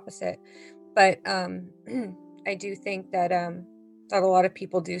complete opposite. But I do think that a lot of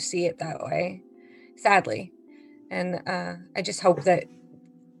people do see it that way, sadly. And I just hope that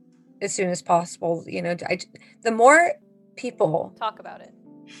as soon as possible, the more people talk about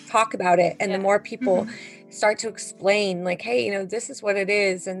it, and the more people start to explain, like, hey, this is what it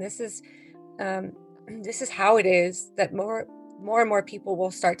is, and this is how it is, that more and more people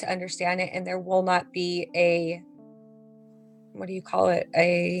will start to understand it, and there will not be what do you call it?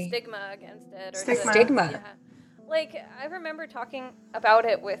 A stigma against it, or stigma. Yeah. Like, I remember talking about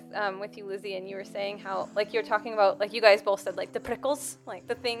it with you, Lizzie, and you were saying how, like, you're talking about, like, you guys both said, like, the prickles, like,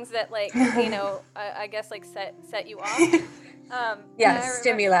 the things that, like, you know, I guess, like, set you off.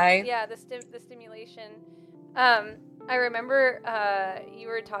 Stimuli. Yeah, the stimulation. I remember you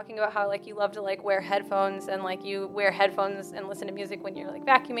were talking about how, like, you love to, like, wear headphones, and, like, you wear headphones and listen to music when you're, like,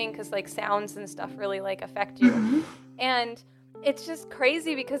 vacuuming, because, like, sounds and stuff really, like, affect you. Mm-hmm. And it's just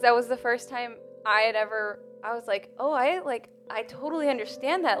crazy, because that was the first time I was like, oh, I totally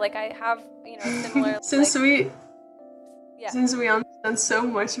understand that. Like, I have, you know, similar. Since we understand so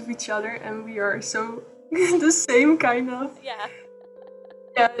much of each other, and we are so the same kind of. Yeah.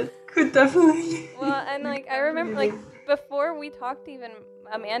 Yeah, it could definitely. Well, and like, I remember, like, before we talked, even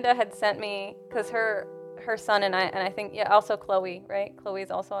Amanda had sent me, because her son and I think, yeah, also Chloe, right?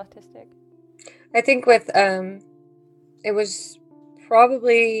 Chloe's also autistic. I think with it was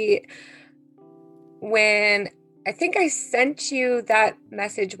probably when I think I sent you that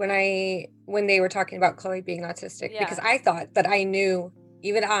message when they were talking about Chloe being autistic, because I thought that I knew,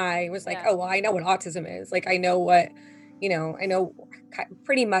 even I was like, oh, well, I know what autism is. Like, I know what, you know, I know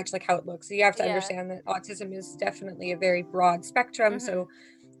pretty much like how it looks. So you have to understand that autism is definitely a very broad spectrum. Mm-hmm. So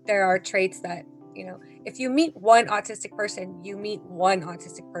there are traits that, you know, if you meet one autistic person, you meet one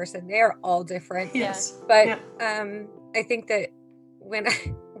autistic person. They're all different. Yes. But I think that when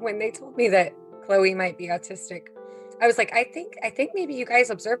they told me that Chloe might be autistic, I was like, I think maybe you guys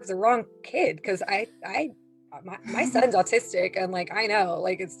observed the wrong kid, because my son's autistic, and like, I know,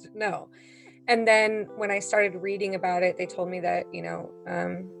 like, it's no. And then when I started reading about it, they told me that, you know,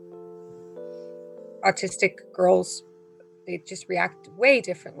 autistic girls, they just react way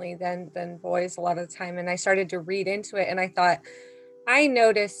differently than boys a lot of the time. And I started to read into it, and I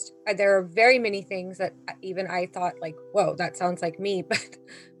noticed there are very many things that even I thought, like, whoa, that sounds like me. But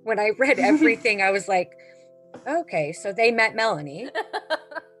when I read everything, I was like, okay, so they met Melanie.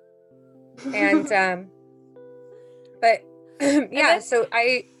 And but yeah, so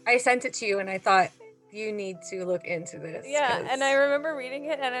I sent it to you, and I thought, you need to look into this. Yeah, and I remember reading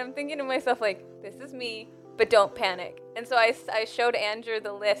it, and I'm thinking to myself, like, this is me, but don't panic. And so I showed Andrew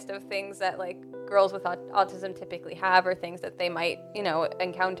the list of things that, like, girls with autism typically have, or things that they might, you know,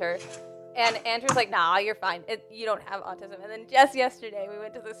 encounter. And Andrew's like, nah, you're fine. You don't have autism. And then just yesterday, we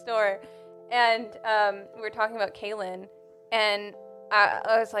went to the store, and we were talking about Kaylin, and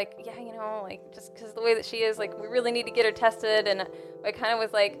I was like, yeah, you know, like, just because the way that she is, like, we really need to get her tested. And I kind of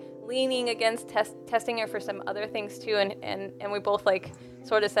was, like, leaning against testing her for some other things, too. And we both, like,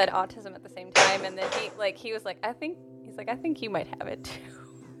 sort of said autism at the same time. And then he was like, I think you might have it, too.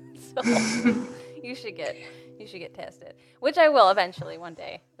 So you should get tested, which I will eventually. One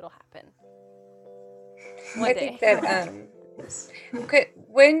day it'll happen. I think that okay,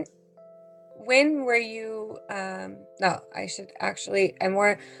 when were you no, I should actually,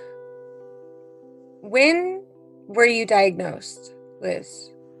 when were you diagnosed,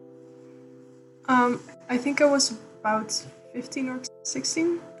 Liz? I think I was about 15 or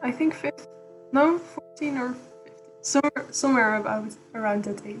 16. I think 14 or 15. Somewhere around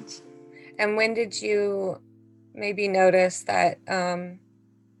that age. And when did you maybe notice that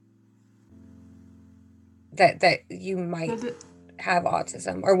that you might have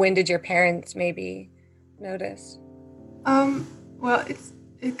autism, or when did your parents maybe notice? Well,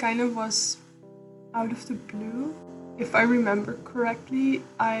 it kind of was out of the blue. If I remember correctly,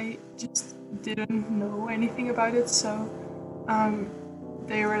 I just didn't know anything about it, so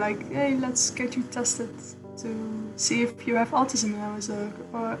they were like, hey, let's get you tested to see if you have autism. And I was like,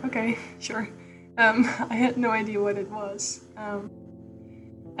 oh, okay, sure. I had no idea what it was.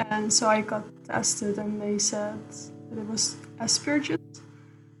 And so I got tested, and they said that it was Asperger's.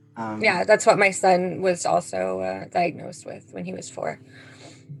 Yeah, that's what my son was also diagnosed with when he was 4.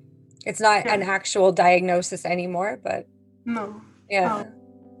 It's not an actual diagnosis anymore, but... No. Yeah.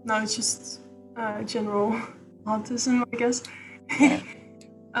 No, it's just general autism, I guess. Yeah.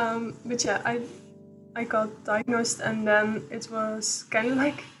 But yeah, I got diagnosed, and then it was kind of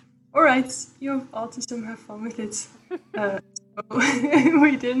like, all right, you have autism, have fun with it. So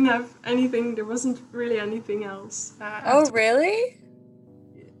we didn't have anything. There wasn't really anything else. Oh, really?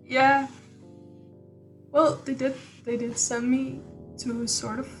 Yeah. Well, they did send me to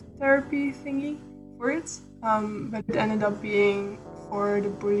sort of therapy thingy for it, but it ended up being for the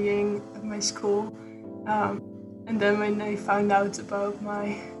bullying at my school. And then when they found out about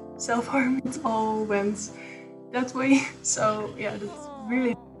my self-harm, it all went that way. So yeah, that's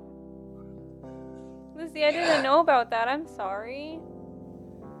really... Lizzie, I didn't know about that. I'm sorry.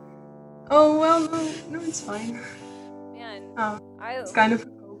 Oh, well, no, it's fine. Man, man. It's kind of a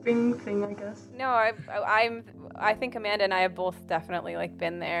coping thing, I guess. No, I think Amanda and I have both definitely like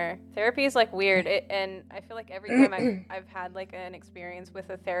been there. Therapy is like weird, and I feel like every time I've had like an experience with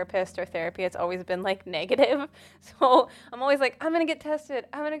a therapist or therapy, it's always been like negative. So I'm always like, I'm gonna get tested.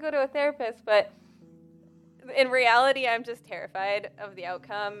 I'm gonna go to a therapist, but in reality, I'm just terrified of the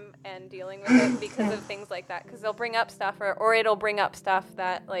outcome and dealing with it because of things like that. Because they'll bring up stuff, or it'll bring up stuff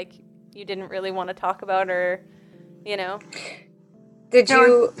that like you didn't really want to talk about, or Did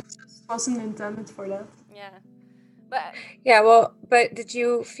you? It just wasn't intended for that. Yeah, but Yeah, well, but did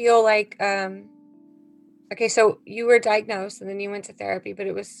you feel like okay, so you were diagnosed and then you went to therapy, but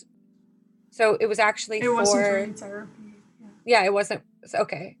it was actually It wasn't really therapy. Yeah, it wasn't.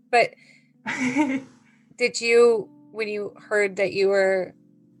 Okay, but did you, when you heard that you were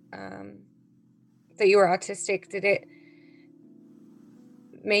autistic, did it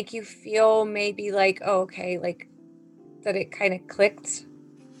make you feel maybe like, oh, okay, like that it kind of clicked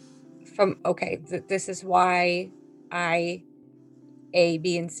from, okay, this is why I A,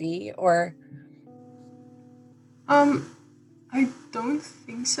 B, and C, or? I don't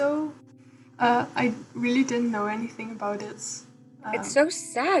think so. I really didn't know anything about it. It's so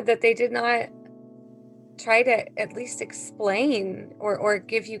sad that they did not try to at least explain or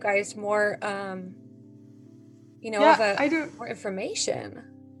give you guys more, more information.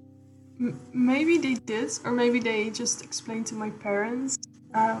 Maybe they did, or maybe they just explained to my parents.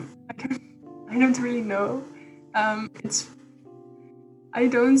 I don't really know. I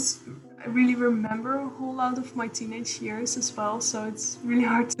don't really remember a whole lot of my teenage years as well, so it's really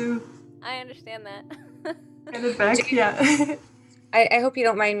hard to. I understand that. Get it back, yeah. I hope you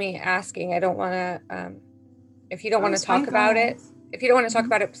don't mind me asking. I don't want to. If you don't want to talk about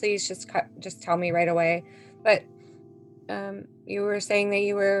it, please just tell me right away. But you were saying that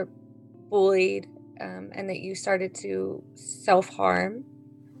you were bullied and that you started to self-harm.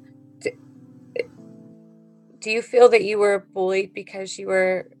 Do you feel that you were bullied because you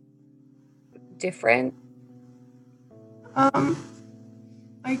were different?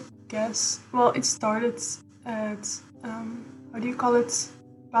 I guess. Well, it started at how do you call it?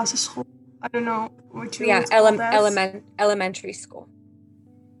 Basisschool. I don't know what you would call that. Elementary school.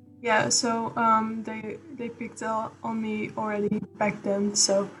 Yeah, so they picked on me already back then,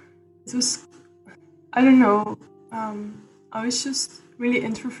 so it was, I don't know, I was just really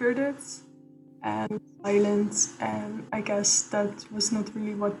introverted and silent, and I guess that was not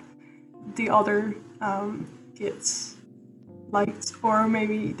really what the other kids liked, or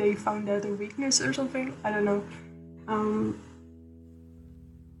maybe they found that a weakness or something, I don't know.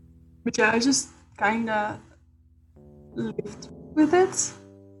 But yeah, I just kinda lived with it.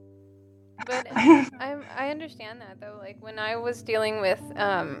 But I understand that though. Like when I was dealing with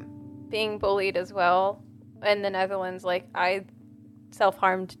being bullied as well in the Netherlands, like I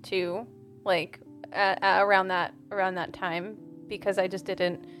self-harmed too, like around that time, because I just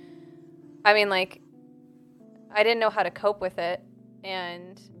didn't. I mean, like I didn't know how to cope with it,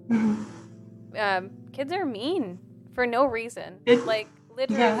 and kids are mean for no reason. Like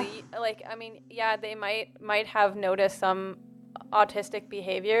literally, like I mean, yeah, they might have noticed some autistic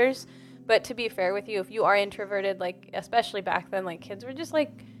behaviors. But to be fair with you, if you are introverted, like especially back then, like kids were just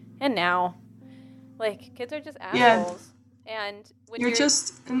like, and now, like kids are just assholes. Yeah. And when you're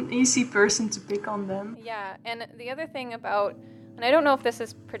just an easy person to pick on them. Yeah, and the other thing about, and I don't know if this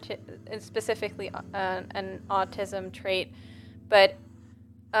is specifically an autism trait, but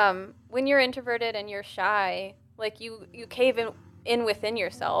when you're introverted and you're shy, like you cave in within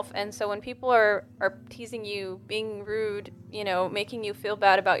yourself, and so when people are teasing you, being rude, making you feel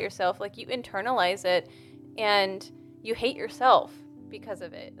bad about yourself, like you internalize it and you hate yourself because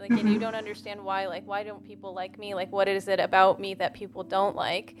of it, like, and you don't understand why, like, why don't people like me, like what is it about me that people don't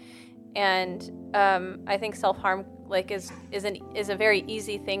like? And I think self-harm like is a very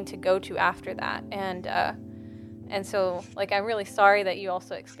easy thing to go to after that, and so like I'm really sorry that you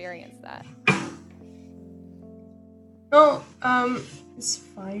also experienced that. No, it's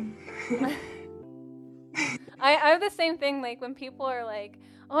fine. I have the same thing, like when people are like,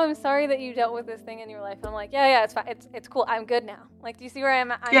 oh, I'm sorry that you dealt with this thing in your life. I'm like, yeah, it's fine. It's cool. I'm good now. Like, do you see where I'm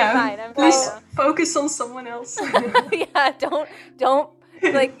fine. I'm fine now. Focus on someone else. Yeah, don't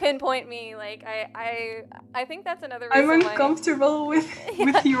like pinpoint me. Like I think that's another reason I'm uncomfortable with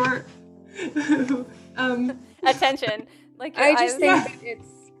your attention. Like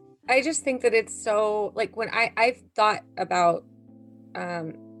I just think that it's so, like, when I've thought about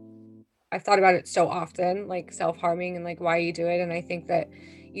it so often, like self-harming and like why you do it, and I think that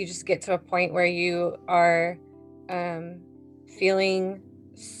you just get to a point where you are feeling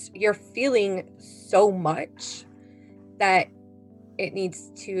so much that it gets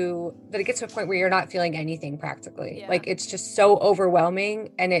to a point where you're not feeling anything practically. Yeah. Like it's just so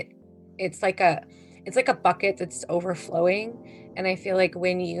overwhelming, and it's like a bucket that's overflowing. And I feel like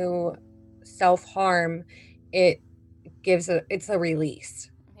when you self-harm, it's a release.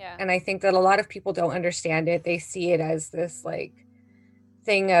 Yeah. And I think that a lot of people don't understand it. They see it as this like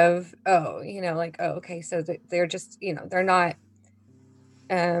thing of, oh, you know, like, oh, okay, so they're just, you know, they're not,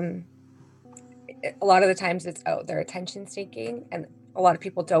 a lot of the times it's, oh, they're attention seeking. And a lot of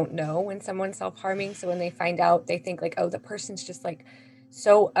people don't know when someone's self-harming. So when they find out, they think like, oh, the person's just like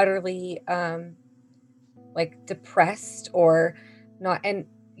so utterly like depressed or not. And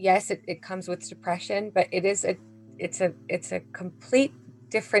yes, it comes with depression, but it's a complete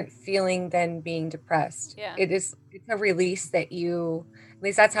different feeling than being depressed. Yeah. It's a release that at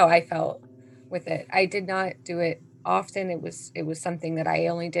least that's how I felt with it. I did not do it often. It was something that I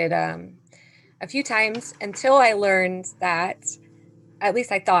only did a few times until I learned that, at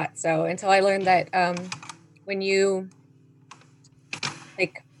least I thought so, until I learned that when you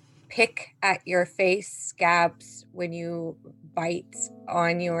like pick at your face scabs, when you bite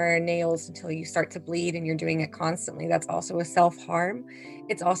on your nails until you start to bleed and you're doing it constantly, that's also a self-harm.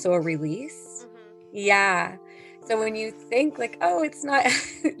 It's also a release. Yeah. So when you think like, oh, it's not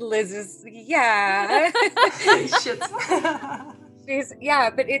Liz's, yeah. Shit. But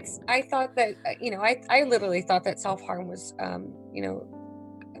I thought that, you know, I literally thought that self-harm was, you know,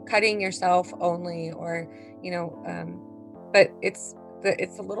 cutting yourself only, or, you know, but it's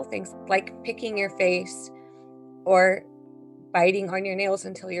the little things like picking your face or biting on your nails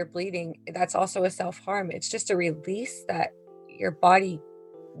until you're bleeding. That's also a self-harm. It's just a release that your body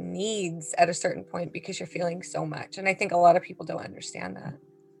needs at a certain point because you're feeling so much. And I think a lot of people don't understand that.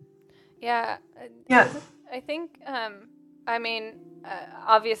 Yeah. Yeah. I think, I mean,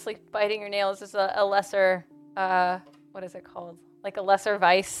 obviously biting your nails is a lesser, what is it called? Like a lesser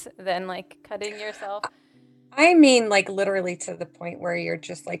vice than like cutting yourself. I mean, like literally to the point where you're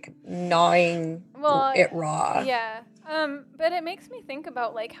just like gnawing it raw. Yeah. But it makes me think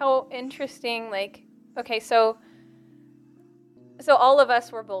about like how interesting, like, okay, so all of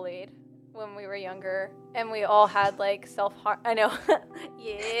us were bullied when we were younger, and we all had like self-harm. I know.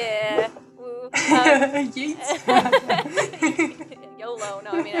 Yeah. Woo. YOLO.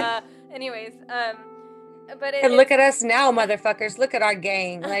 No, I mean, anyways, but and look at us now, motherfuckers. Look at our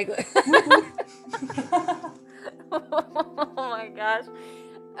gang. Like, oh my gosh.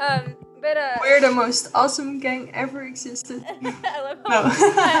 But we're the most awesome gang ever existed. I love how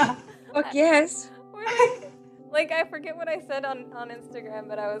fuck yes. We're like I forget what I said on Instagram,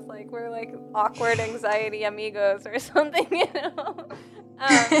 but I was like, we're like awkward anxiety amigos or something, you know.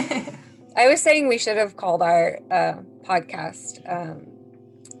 I was saying we should have called our podcast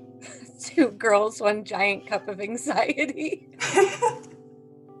Two Girls, One Giant Cup of Anxiety.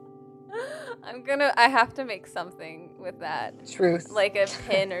 I have to make something with that. Truth. Like a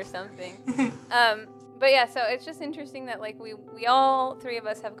pin or something. But yeah, so it's just interesting that like we all three of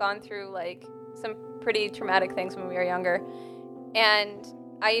us have gone through like some pretty traumatic things when we were younger. And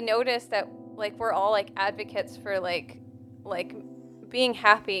I noticed that like we're all like advocates for like being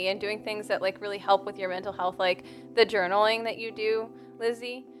happy and doing things that like really help with your mental health, like the journaling that you do,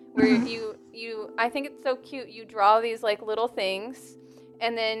 Lizzie, where you I think it's so cute. You draw these like little things,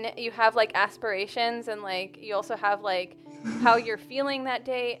 and then you have like aspirations, and like you also have like how you're feeling that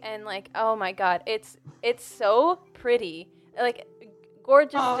day, and like, oh my god, it's so pretty, like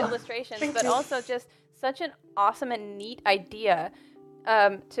gorgeous illustrations, but also just such an awesome and neat idea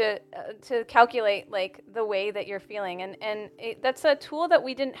to calculate like the way that you're feeling, and that's a tool that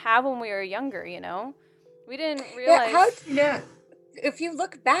we didn't have when we were younger, you know. We didn't realize. If you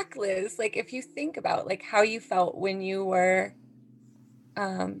look back, Liz, like if you think about like how you felt when you were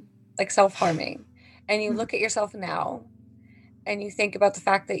like self-harming, and you look at yourself now and you think about the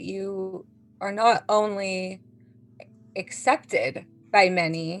fact that you are not only accepted by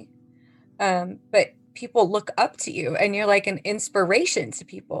many, but people look up to you, and you're like an inspiration to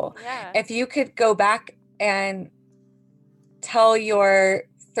people. Yeah. If you could go back and tell your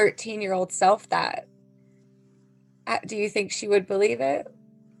 13-year-old self that, do you think she would believe it?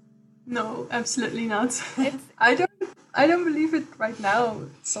 No, absolutely not. I don't believe it right now.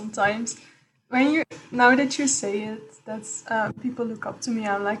 Sometimes now that you say it, that's people look up to me.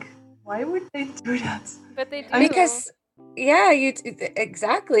 I'm like, why would they do that? But they do. Because you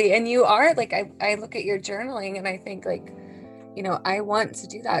exactly. And you are like, I look at your journaling and I think like, you know, I want to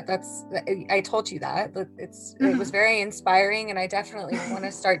do that. I told you that it was very inspiring, and I definitely want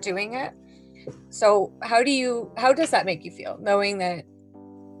to start doing it. So how does that make you feel, knowing that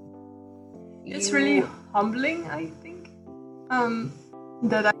it's really humbling, I think,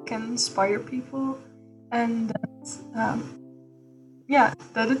 that I can inspire people, and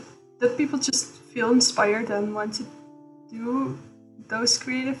that people just feel inspired and want to do those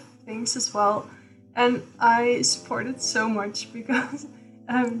creative things as well. And I support it so much because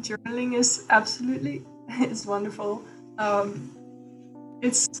journaling is is wonderful.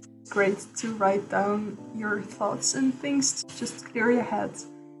 It's great to write down your thoughts and things to just clear your head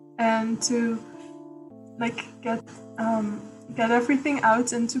and to like get everything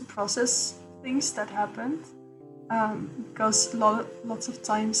out and to process things that happened. Because lots of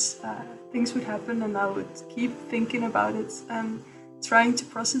times things would happen and I would keep thinking about it and trying to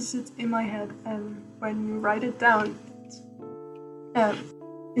process it in my head. And when you write it down,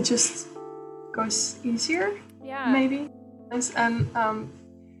 it just goes easier. Yeah. Maybe. And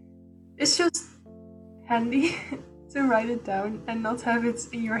it's just handy to write it down and not have it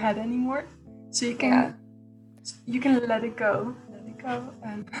in your head anymore. So you can let it go.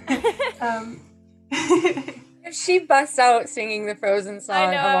 And if she busts out singing the Frozen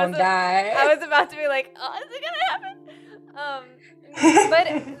song, I won't die. I was about to be like, oh, is it gonna happen? But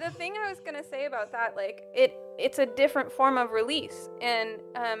the thing I was gonna say about that, like, it's a different form of release, and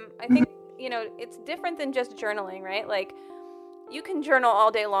I think it's different than just journaling, right? Like, you can journal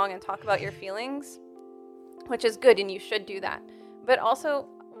all day long and talk about your feelings, which is good, and you should do that. But also,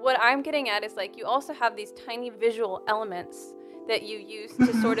 what I'm getting at is, like, you also have these tiny visual elements that you use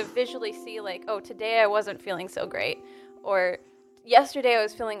to sort of visually see, like, oh, today I wasn't feeling so great, or yesterday I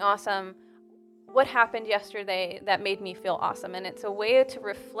was feeling awesome. What happened yesterday that made me feel awesome? And it's a way to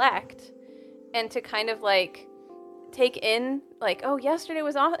reflect and to kind of like take in, like, oh, yesterday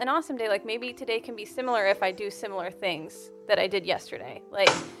was an awesome day. Like, maybe today can be similar if I do similar things that I did yesterday.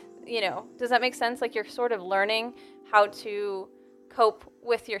 Like, does that make sense? Like, you're sort of learning how to cope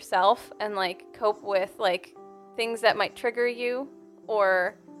with yourself and like cope with like things that might trigger you,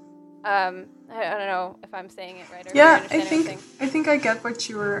 or I don't know if I'm saying it right. Or yeah, I think I get what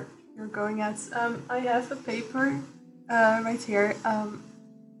you're going at. I have a paper right here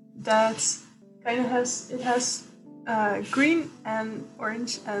that kind of has green and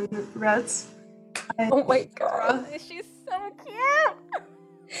orange and red. Oh my god, she's so cute.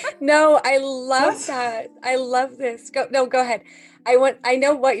 No, I love that. I love this. Go ahead. I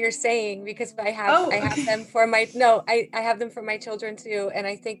know what you're saying because I have them for my I have them for my children too, and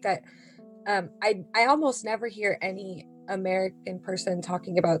I think that I almost never hear any American person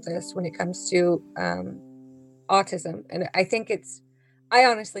talking about this when it comes to autism, and I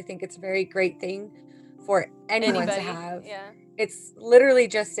honestly think it's a very great thing for anyone to have. Yeah, it's literally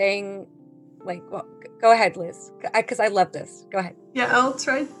just saying, like, well, go ahead, Liz, because I love this. Go ahead. Yeah, I'll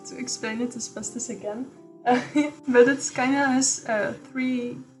try to explain it as best as I can. But it's kind of has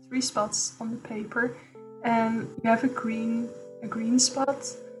three spots on the paper, and you have a green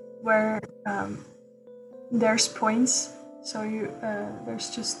spot where there's points. So there's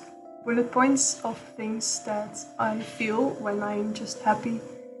just bullet points of things that I feel when I'm just happy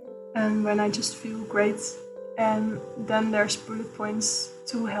and when I just feel great. And then there's bullet points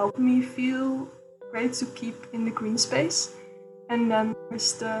to help me feel great, to keep in the green space. And then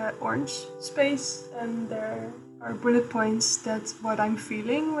there's the orange space, and there are bullet points that's what I'm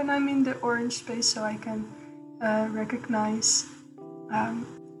feeling when I'm in the orange space, so I can recognize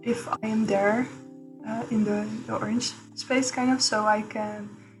if I am there in the orange space, kind of, so I can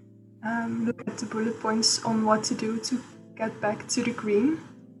look at the bullet points on what to do to get back to the green.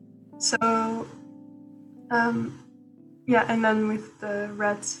 So, and then with the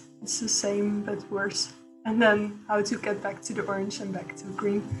red, it's the same but worse. And then how to get back to the orange and back to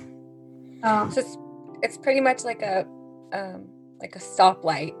green. So it's pretty much like a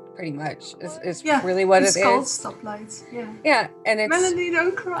stoplight, pretty much is really what it is. It's called stoplights. Yeah. Yeah, and it's Melanie,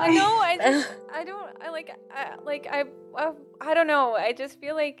 don't cry. No, I don't know. I just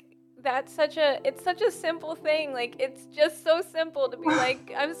feel like it's such a simple thing. Like, it's just so simple to be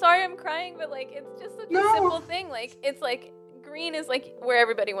like, I'm sorry I'm crying, but like, it's just such a simple thing. Like, it's like green is like where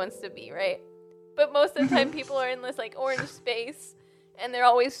everybody wants to be, right? But most of the time people are in this like orange space and they're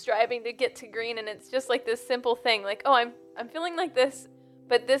always striving to get to green, and it's just like this simple thing, like, oh, I'm feeling like this,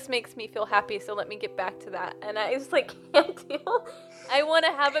 but this makes me feel happy, so let me get back to that. And I just like can't deal. I want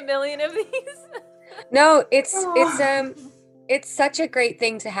to have a million of these. No, it's such a great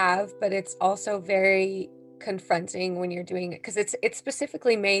thing to have, but it's also very confronting when you're doing it, because it's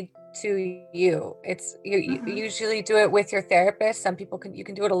specifically made to you. It's you usually do it with your therapist. Some people you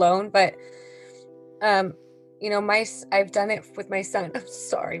can do it alone, but I've done it with my son. I'm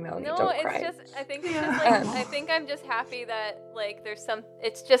sorry, Melanie. No, don't cry. I think it's just like I think I'm just happy that like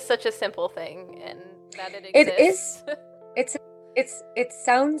it's just such a simple thing and that it exists. It's It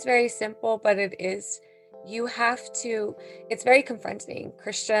sounds very simple, but it is. You have to. It's very confronting.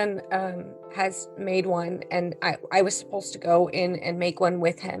 Christian has made one, and I was supposed to go in and make one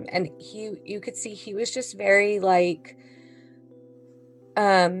with him, and you could see he was just very like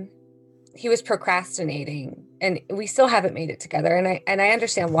he was procrastinating, and we still haven't made it together, and I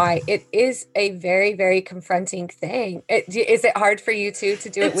understand why. It is a very, very confronting thing. Is it hard for you too to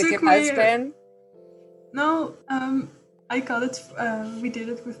do it with your husband? No, I got it. We did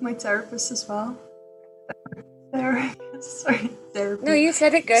it with my therapist as well. Sorry, therapy. No, you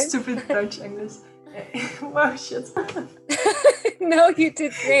said it good. Stupid Dutch English. Wow, shit. No, you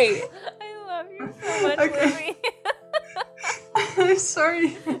did great. I love you so much, Lizzie. I'm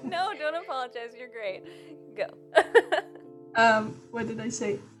sorry. No, don't apologize. You're great. Go. What did I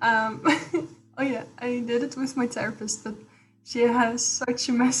say? Oh yeah, I did it with my therapist, but she has such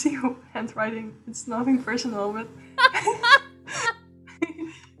a messy handwriting. It's nothing personal, but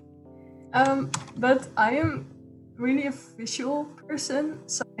but I am really a visual person,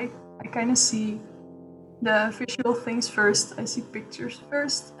 so I kind of see the visual things first. I see pictures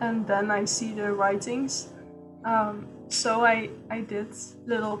first, and then I see the writings. So I did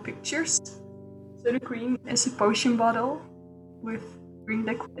little pictures. So the green is a potion bottle with green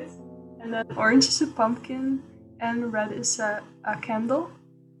liquid, and then orange is a pumpkin, and red is a candle.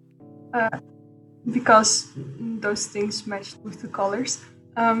 Because those things matched with the colors.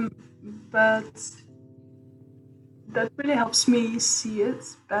 But that really helps me see it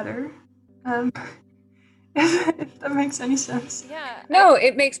better. If that makes any sense. Yeah. No,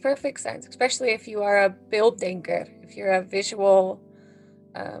 it makes perfect sense, especially if you are a beelddenker, if you're a visual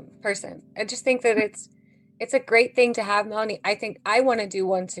person. I just think that it's a great thing to have, Melanie. I think I want to do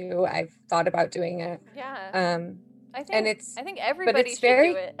one too. I've thought about doing it. Yeah. I think everybody should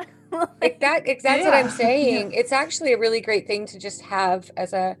do it. Like that's what I'm saying. Yeah. It's actually a really great thing to just have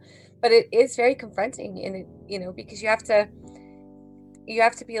but it is very confronting, and it, because you have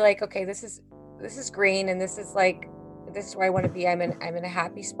to be like, okay, this is green, and this is where I want to be. I'm in a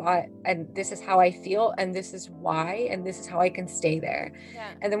happy spot, and this is how I feel, and this is why, and this is how I can stay there.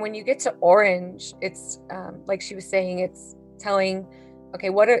 Yeah. And then when you get to orange, it's like she was saying, it's telling, okay,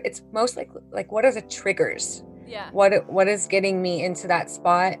 it's most like what are the triggers? Yeah. What is getting me into that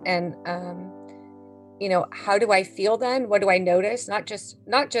spot, and how do I feel then? What do I notice? Not just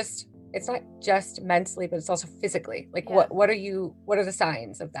it's not just mentally, but it's also physically. Like what are the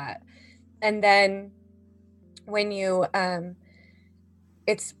signs of that? And then when you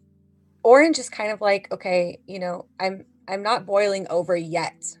it's orange is kind of like, okay, I'm not boiling over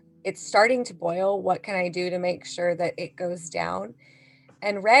yet. It's starting to boil. What can I do to make sure that it goes down?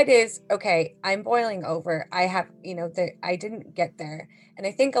 And red is, okay, I'm boiling over. I have, I didn't get there. And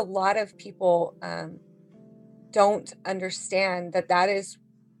I think a lot of people don't understand that is,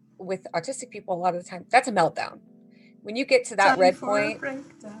 with autistic people, a lot of the time, that's a meltdown. When you get to that red point,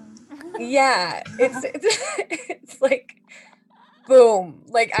 yeah, it's like, boom,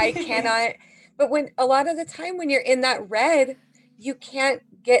 like I cannot, but when a lot of the time when you're in that red, you can't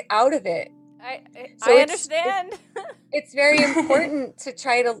get out of it. I understand. It's very important to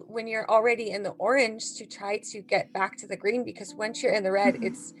try to, when you're already in the orange, to try to get back to the green, because once you're in the red,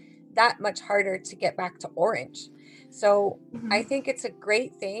 it's that much harder to get back to orange. So I think it's a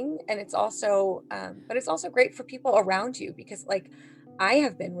great thing, and it's also, but it's also great for people around you, because like I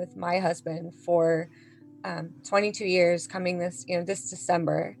have been with my husband for 22 years, coming this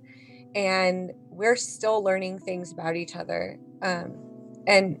December, and we're still learning things about each other,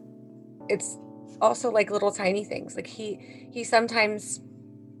 and it's also like little tiny things. Like he sometimes,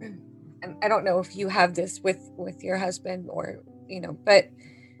 I don't know if you have this with your husband, or but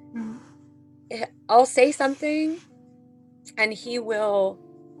I'll say something, and he will,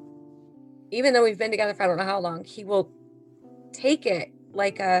 even though we've been together for I don't know how long, he will take it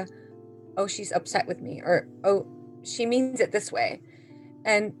like oh, she's upset with me, or oh, she means it this way.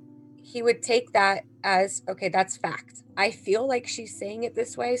 And he would take that as, okay, that's fact. I feel like she's saying it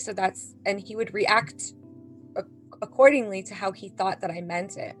this way, so and he would react accordingly to how he thought that I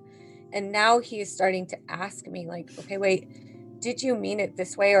meant it. And now he is starting to ask me like, okay, wait, did you mean it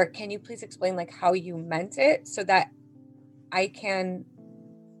this way? Or can you please explain like how you meant it, so that I can.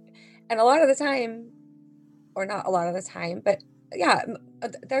 And a lot of the time, or not a lot of the time, but yeah,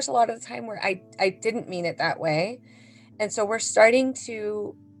 there's a lot of the time where I didn't mean it that way. And so we're starting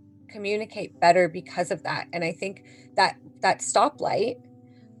to communicate better because of that. And I think that stoplight,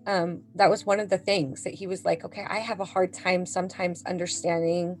 that was one of the things that he was like, okay, I have a hard time sometimes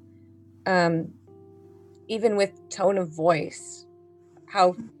understanding, even with tone of voice,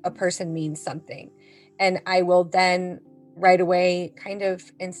 how a person means something. And I will then right away, kind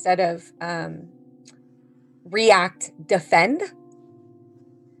of, instead of react, defend.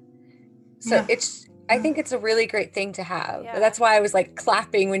 So I think it's a really great thing to have. Yeah. That's why I was like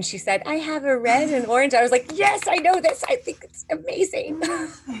clapping when she said, I have a red and orange. I was like, yes, I know this. I think it's amazing.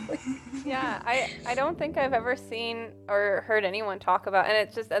 Yeah, I don't think I've ever seen or heard anyone talk about, and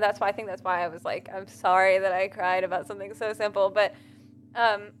it's just, that's why I was like, I'm sorry that I cried about something so simple, but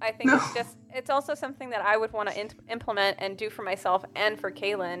I think it's also something that I would want to implement and do for myself and for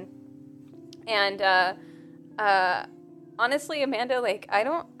Kaylin. And honestly, Amanda, like,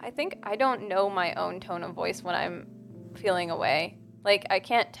 I think I don't know my own tone of voice when I'm feeling away. Like, I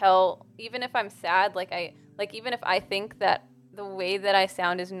can't tell, even if I'm sad, even if I think that the way that I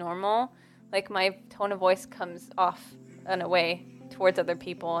sound is normal, like, my tone of voice comes off in a way towards other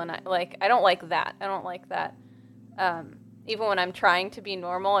people, and I don't like that. I don't like that. Even when I'm trying to be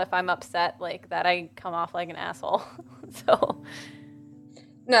normal, if I'm upset like that, I come off like an asshole. So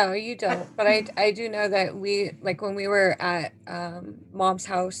no, you don't. But I do know that when we were at Mom's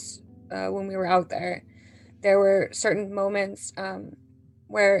house, when we were out there were certain moments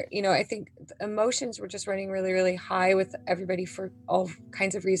where, I think emotions were just running really, really high with everybody for all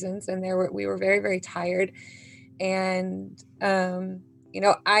kinds of reasons. And we were very, very tired. And,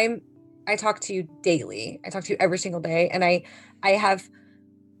 I talk to you daily. I talk to you every single day. And I have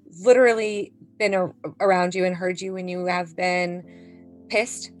literally been around you and heard you when you have been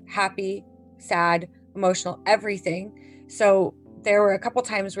pissed, happy, sad, emotional, everything. So there were a couple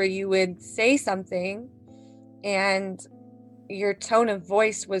times where you would say something and your tone of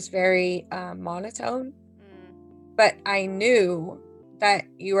voice was very monotone, but I knew that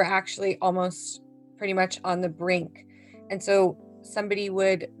you were actually almost pretty much on the brink. And so somebody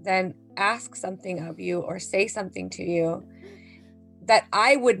would then ask something of you or say something to you that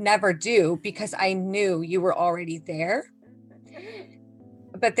I would never do because I knew you were already there.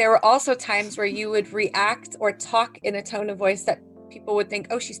 But there were also times where you would react or talk in a tone of voice that people would think,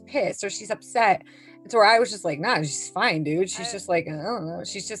 oh, she's pissed or she's upset. It's where I was just like, nah, she's fine, dude. She's just like, I don't know.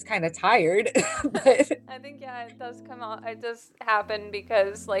 She's just kind of tired. But I think, yeah, it does come out. It does happen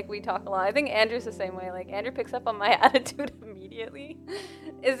because, like, we talk a lot. I think Andrew's the same way. Like, Andrew picks up on my attitude immediately.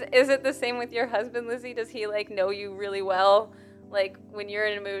 Is it the same with your husband, Lizzie? Does he, like, know you really well? Like, when you're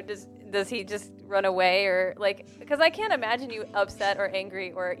in a mood, does he just run away? Or, like, because I can't imagine you upset or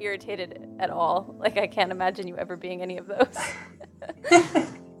angry or irritated at all. Like, I can't imagine you ever being any of those.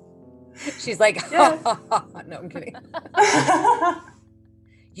 She's like, ha, ha, ha. No, I'm kidding.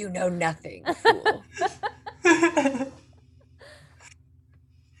 You know nothing, fool.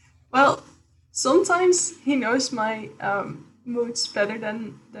 Well, sometimes he knows my moods better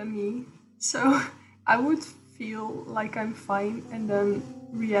than me. So I would feel like I'm fine and then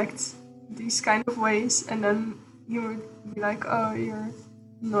react these kind of ways. And then he would be like, oh, you're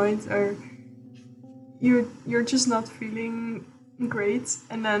annoyed or you're just not feeling great.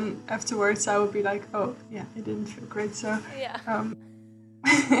 And then afterwards I would be like, oh, yeah, I didn't feel great. So yeah.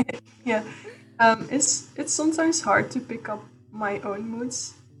 Yeah. It's sometimes hard to pick up my own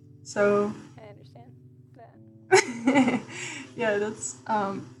moods. So I understand that. yeah, that's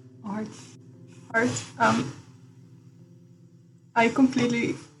hard. I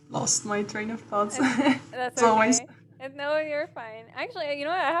completely lost my train of thought. That's okay. No, you're fine. Actually, you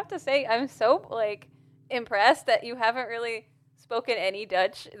know what? I have to say, I'm so, like, impressed that you haven't really spoken any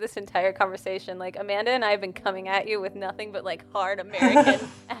Dutch this entire conversation. Like, Amanda and I have been coming at you with nothing but, like, hard American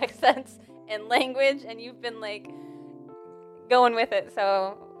accents and language, and you've been, like, going with it.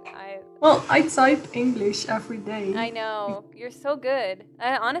 So I type English every day. I know, you're so good.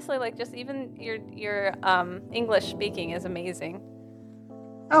 Honestly, like, just even your English speaking is amazing.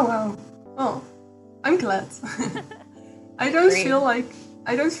 Oh wow! Oh, I'm glad. I don't feel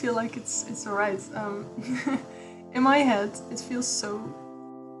like it's alright. In my head, it feels so.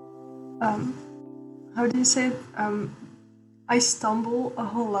 How do you say it? I stumble a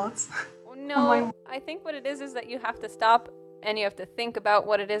whole lot. No, I think what it is that you have to stop and you have to think about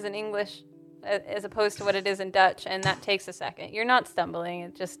what it is in English as opposed to what it is in Dutch, and that takes a second. You're not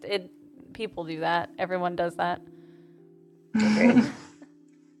stumbling. People do that. Everyone does that. Great.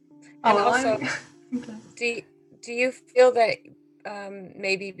 And also, do you feel that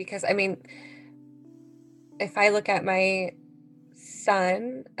maybe because, I mean, if I look at my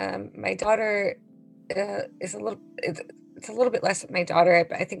son, my daughter is it's a little bit less with my daughter,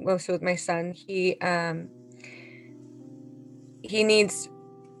 but I think mostly with my son. He needs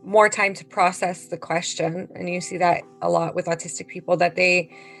more time to process the question, and you see that a lot with autistic people, that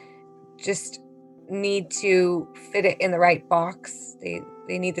they just need to fit it in the right box.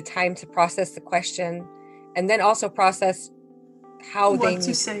 They need the time to process the question and then also process how what they to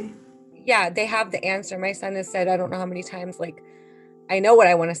need say. Yeah, they have the answer. My son has said, I don't know how many times, like, I know what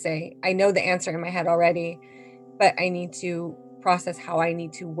I want to say. I know the answer in my head already, but I need to process how I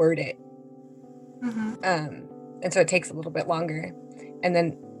need to word it. And so it takes a little bit longer. And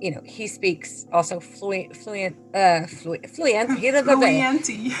then, he speaks also fluent. Fluenty.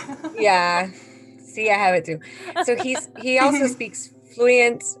 Yeah. See, I have it too. So he also speaks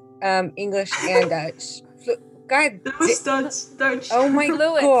fluent English and Dutch. God. Dutch. Oh my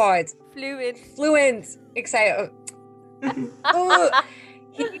God. Fluent. Excited.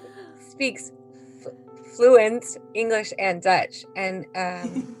 He speaks fluent English and Dutch, and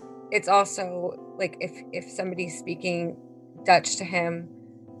it's also like if somebody's speaking Dutch to him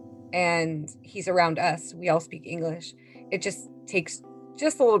and he's around us, we all speak English, it just takes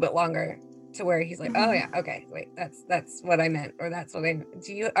just a little bit longer to where he's like, oh yeah, okay, wait, that's what I meant, or that's what I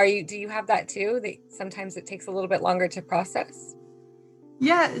do you have that too, that sometimes it takes a little bit longer to process?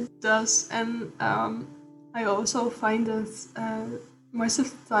 Yeah, it does. And I also find that most of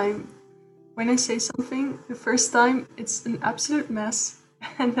the time when I say something the first time, it's an absolute mess.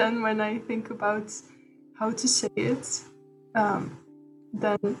 And then when I think about how to say it,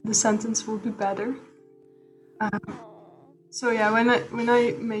 then the sentence will be better. So yeah, when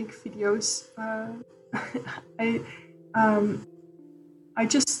I make videos, I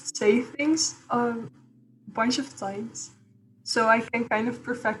just say things a bunch of times, so I can kind of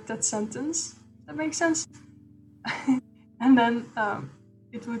perfect that sentence. That makes sense. And then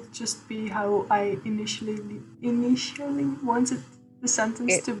it would just be how I initially wanted the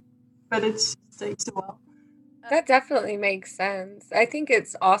sentence to be, but it just takes a while. That definitely makes sense. I think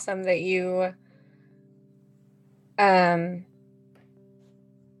it's awesome that you I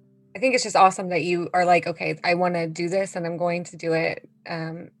think it's just awesome that you are like, okay, I want to do this and I'm going to do it.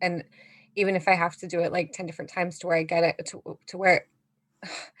 And even if I have to do it like 10 different times to where I get it to where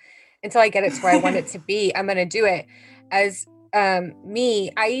until I get it to where I want it to be, I'm going to do it. As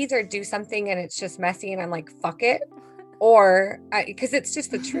me, I either do something and it's just messy and I'm like, fuck it, or because it's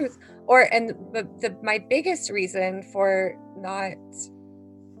just the truth. My biggest reason for not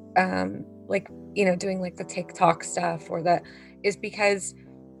doing like the TikTok stuff or that is because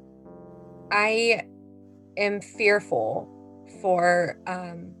I am fearful for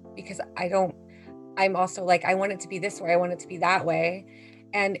because I'm also like, I want it to be this way, I want it to be that way,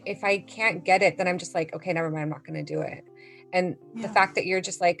 and if I can't get it, then I'm just like, okay, never mind, I'm not going to do it. And the fact that you're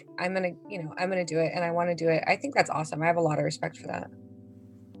just like, I'm going to do it and I want to do it, I think that's awesome. I have a lot of respect for that.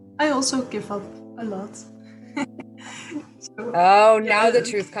 I also give up a lot. Now the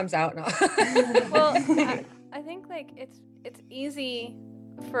truth comes out now. Well, I think like it's easy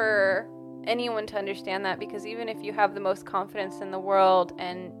for anyone to understand that, because even if you have the most confidence in the world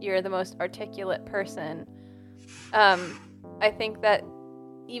and you're the most articulate person, I think that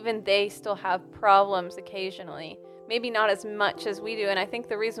even they still have problems occasionally. Maybe not as much as we do, and I think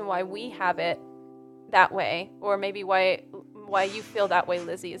the reason why we have it that way, or maybe why you feel that way,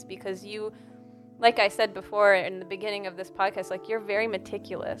 Lizzie, is because you, like I said before in the beginning of this podcast, like you're very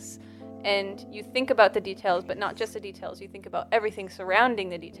meticulous and you think about the details, but not just the details. You think about everything surrounding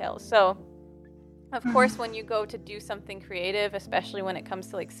the details. So of course, when you go to do something creative, especially when it comes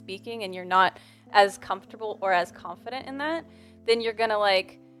to like speaking and you're not as comfortable or as confident in that, then you're going to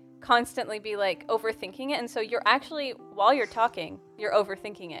like constantly be like overthinking it. And so you're actually, while you're talking, you're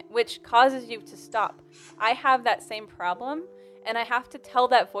overthinking it, which causes you to stop. I have that same problem. And I have to tell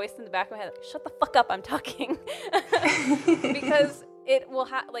that voice in the back of my head, like, shut the fuck up, I'm talking. Because it will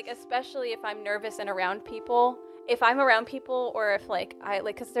especially if I'm nervous and around people. If I'm around people, or if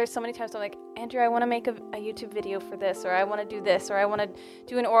because there's so many times I'm like, Andrew, I want to make a YouTube video for this, or I want to do this, or I want to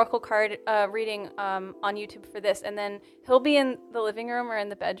do an oracle card reading on YouTube for this. And then he'll be in the living room or in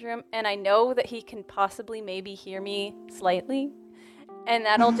the bedroom, and I know that he can possibly maybe hear me slightly, and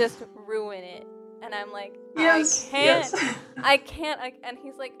that'll just ruin it. And I'm like, yes, I can't. And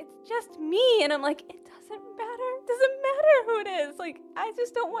he's like, it's just me. And I'm like, it doesn't matter. It doesn't matter who it is. Like, I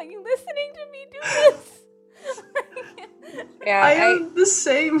just don't want you listening to me do this. Yeah, I am the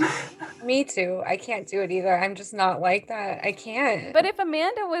same. Me too. I can't do it either. I'm just not like that. I can't. But if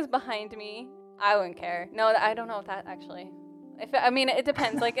Amanda was behind me, I wouldn't care. No, I don't know if that actually. It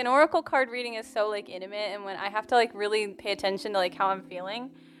depends. Like, an oracle card reading is so like intimate, and when I have to like really pay attention to like how I'm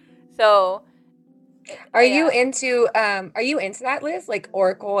feeling. So. Are you into that, Liz? Like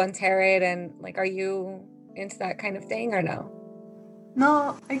oracle and tarot, and like, are you into that kind of thing or no?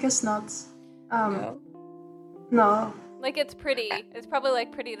 No, I guess not. No. Like, it's pretty. It's probably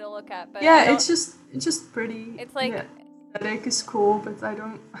like pretty to look at, but yeah, it's just pretty. It's like aesthetic is cool, but I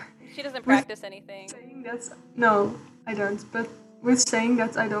don't. She doesn't practice anything. Saying that, no, I don't. But with saying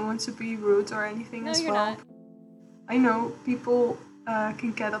that, I don't want to be rude or anything No, as you're well. not. I know people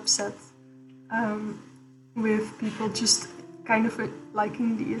can get upset with people just kind of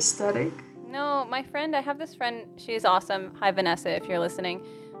liking the aesthetic. No, my friend, I have this friend, she's awesome. Hi, Vanessa, if you're listening.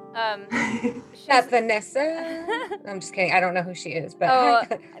 That's Vanessa. I'm just kidding. I don't know who she is, but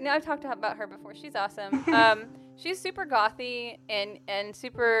no, I've talked about her before. She's awesome. She's super gothy and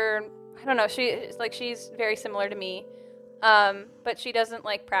super, I don't know, she's very similar to me. But she doesn't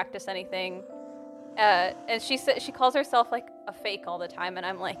like practice anything. And she calls herself like a fake all the time, and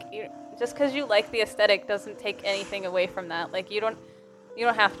I'm like, just because you like the aesthetic doesn't take anything away from that. Like you don't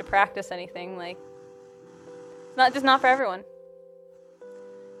have to practice anything. Like it's not for everyone.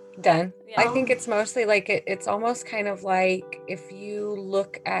 Done. Yeah. I think it's mostly like it's almost kind of like if you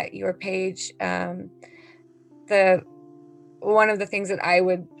look at your page, the one of the things that I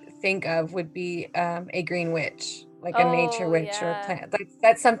would think of would be a green witch, like a nature witch or a plant. Like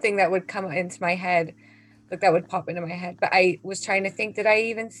that's something that would come into my head, like that would pop into my head. But I was trying to think, did I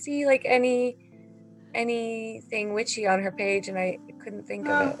even see like anything witchy on her page, and I couldn't think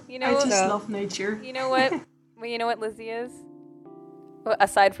of it. I just love nature. You know what? Well, you know what Lizzie is? Well,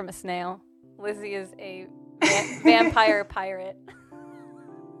 aside from a snail, Lizzie is a vampire pirate.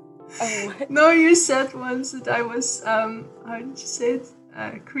 Oh, what? No, you said once that I was how did you say it?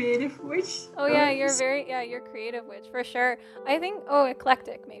 Creative witch. Oh yeah, you're creative witch for sure. I think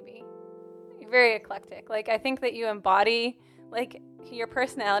eclectic maybe. You're very eclectic. Like I think that you embody like your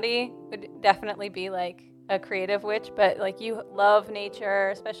personality would definitely be like a creative witch, but like you love nature,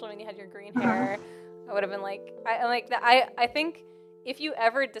 especially when you had your green hair. I would have been like I like that. I think if you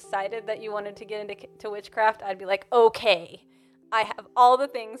ever decided that you wanted to get into witchcraft, I'd be like, okay, I have all the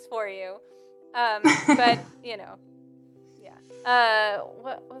things for you. But you know.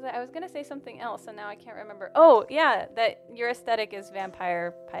 What was it? I was gonna say something else, and now I can't remember. Oh, yeah, that your aesthetic is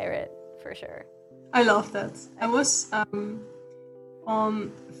vampire pirate for sure. I love that. I was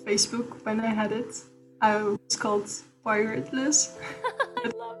on Facebook when I had it. I was called Pirate Liz.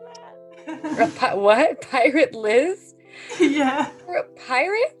 I love that. What? Pirate Liz? Yeah.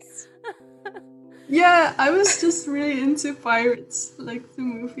 Pirates? Yeah, I was just really into pirates, like the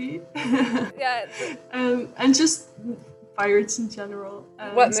movie. Yeah. And just pirates in general.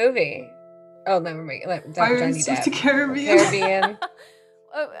 What movie? Oh, never mind. Pirates of the Caribbean.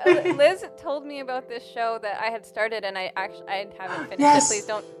 Liz told me about this show that I had started, and I haven't finished Yes.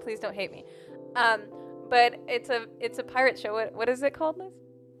 it. Please don't hate me. But it's a pirate show. What is it called, Liz?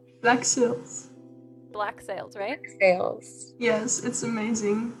 Black Sails. Black Sails, right? Sails. Yes, it's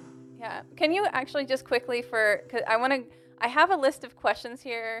amazing. Yeah. Can you actually just quickly cause I have a list of questions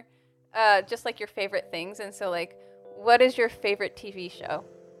here, just like your favorite things, and so like, what is your favorite TV show?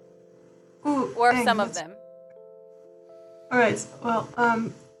 Ooh, or some of them. All right. Well,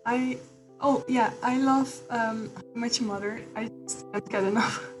 I love How I Met Your Mother. I just can't get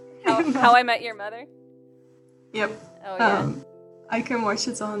enough. How I Met Your Mother? Yep. Oh yeah. I can watch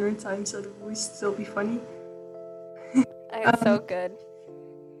it 100 times and it will still be funny. It's so good.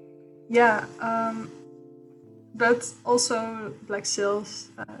 Yeah. But also Black Sails,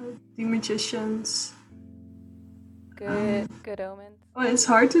 The Magicians. Good Omens. Well, it's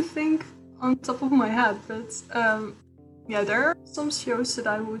hard to think on top of my head, but yeah, there are some shows that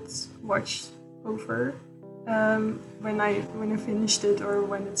I would watch over when I finished it, or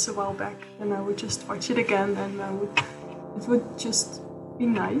when it's a while back, then I would just watch it again, and it would just be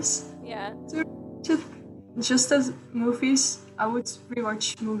nice. Yeah. Just as movies, I would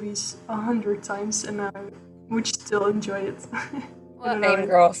rewatch movies 100 times, and I would still enjoy it. Well, same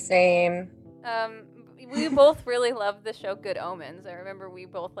girl, same. We both really loved the show Good Omens. I remember we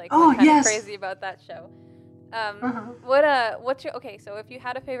both were kind of crazy about that show. So if you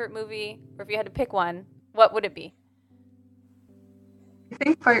had a favorite movie, or if you had to pick one, what would it be? I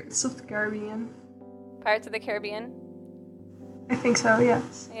think Pirates of the Caribbean. Pirates of the Caribbean? I think so,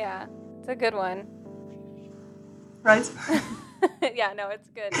 yes. Yeah, it's a good one. Right? Yeah, no, it's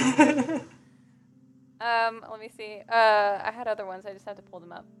good. Let me see. I had other ones. I just have to pull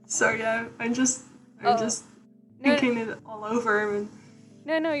them up. So yeah, I'm just thinking it all over. And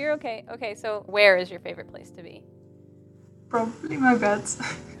no, you're okay. Okay, so where is your favorite place to be? Probably my bed.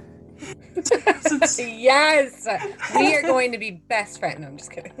 Yes, we are going to be best friends. No, I'm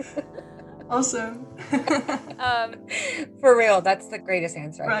just kidding. Awesome. For real, that's the greatest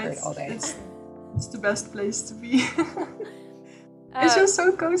answer Right. I've heard all day. It's the best place to be. It's just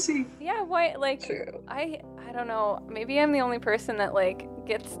so cozy. Yeah, why? Like, True. I don't know. Maybe I'm the only person that like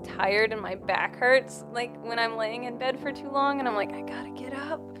gets tired and my back hurts like when I'm laying in bed for too long, and I'm like, I gotta get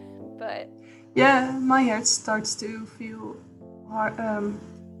up. but yeah, my head starts to feel hard.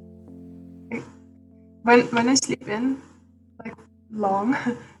 When I sleep in, like long,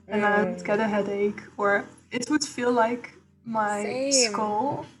 and I would get a headache, or it would feel like my Same.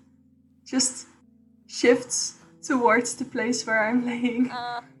 skull just shifts towards the place where I'm laying.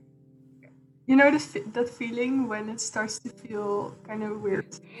 You know that feeling when it starts to feel kind of weird.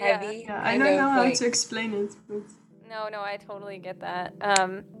 Heavy. Yeah, I don't know how to explain it, but No, I totally get that.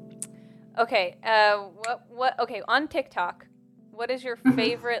 Okay. What? Okay, on TikTok, what is your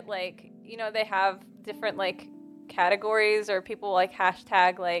favorite? Like, you know, they have different like categories, or people like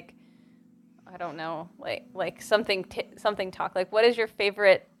hashtag like, I don't know, like something talk. Like, what is your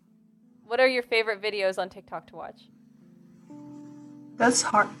favorite? What are your favorite videos on TikTok to watch? that's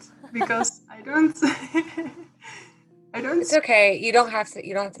hard because I don't. It's okay. You don't have to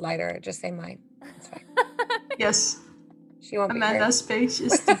lie to her. Just say mine. It's fine. Yes. She won't Amanda's page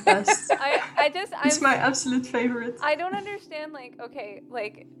is the best. It's my absolute favorite. I don't understand. Like, okay,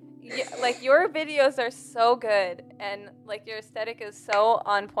 like your videos are so good, and like your aesthetic is so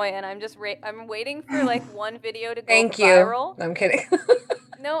on point, and I'm just I'm waiting for like one video to go viral. No, I'm kidding.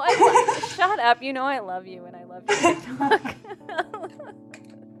 No, shut up. You know I love you, and I love your TikTok.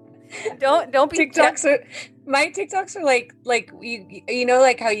 Don't be my TikToks are like you know,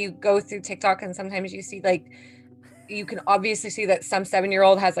 like how you go through TikTok and sometimes you see like, you can obviously see that some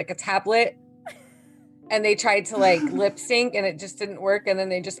 7-year-old has like a tablet and they tried to like lip sync and it just didn't work, and then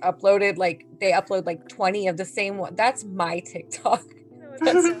they just upload like 20 of the same one. That's my TikTok.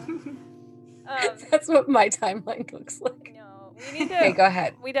 That's what my timeline looks like. No, we need to. Okay, go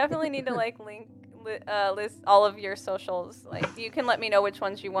ahead. We definitely need to like list all of your socials. Like, you can let me know which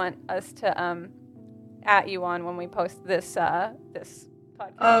ones you want us to at you on when we post this this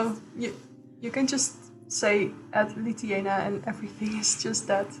podcast. You can just say at Litiana and everything is just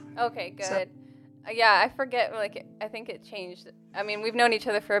that. Okay, good. So. Yeah, I forget. Like, I think it changed. I mean, we've known each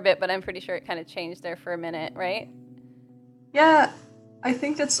other for a bit, but I'm pretty sure it kind of changed there for a minute, right? Yeah, I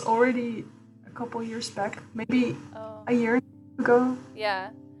think that's already a couple years back, maybe a year ago. Yeah.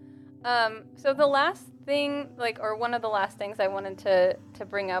 So the last thing, or one of the last things I wanted to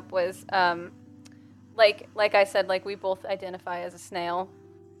bring up was, like I said, like we both identify as a snail.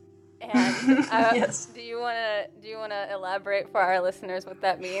 And yes. Do you wanna elaborate for our listeners what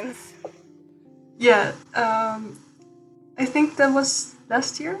that means? Yeah. I think that was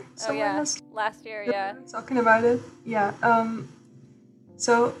last year. Oh yeah, last year. Yeah. Talking about it. Yeah.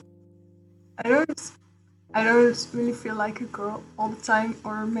 So I don't really feel like a girl all the time,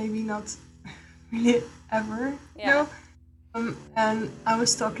 or maybe not really ever. Yeah. And I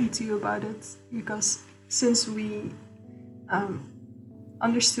was talking to you about it because since we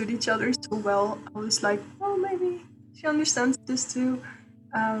understood each other so well, I was like, oh, maybe she understands this too.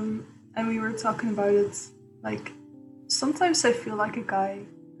 And we were talking about it, like, sometimes I feel like a guy,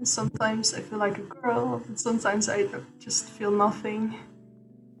 and sometimes I feel like a girl, and sometimes I just feel nothing.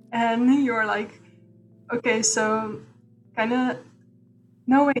 And you're like, okay, so no,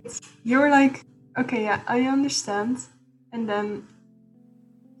 wait, you were like, okay, yeah, I understand. And then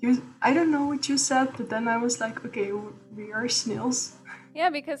I don't know what you said, but then I was like, okay, we are snails. Yeah,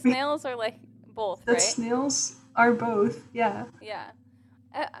 because snails are like both, right? Snails are both, yeah. Yeah.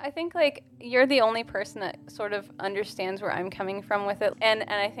 I think like you're the only person that sort of understands where I'm coming from with it. And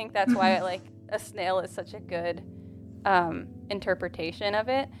I think that's why like a snail is such a good interpretation of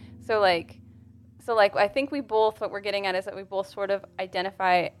it. So I think what we're getting at is that we both sort of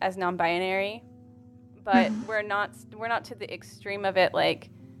identify as non-binary, but we're not to the extreme of it. Like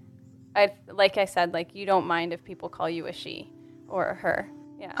I said, like you don't mind if people call you a she or a her.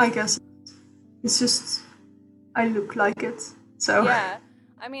 Yeah. I guess it's just I look like it. So yeah.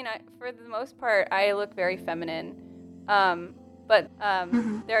 I mean, for the most part, I look very feminine. But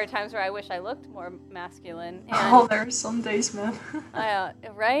there are times where I wish I looked more masculine. And, there are some days, man.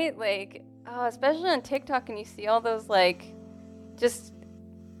 Right? Like, especially on TikTok, and you see all those, like, just,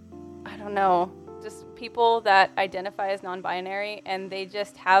 I don't know, just people that identify as non-binary, and they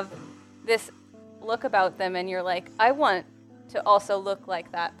just have this look about them, and you're like, I want to also look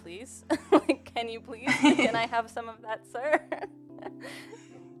like that, please. Like, can you please? Can I have some of that, sir?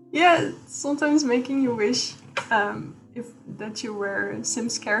 Yeah, sometimes making you wish that you were a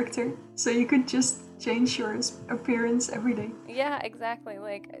Sims character, so you could just change your appearance every day. Yeah, exactly.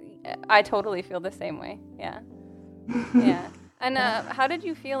 Like, I totally feel the same way. Yeah. Yeah. And how did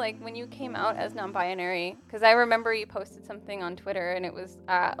you feel like when you came out as non-binary? Because I remember you posted something on Twitter, and it was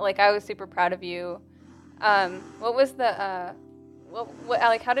like I was super proud of you. What was the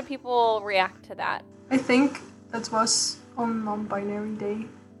like? How did people react to that? I think that was on non-binary day.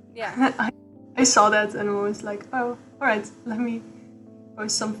 Yeah. I saw that and I was like, oh, all right, let me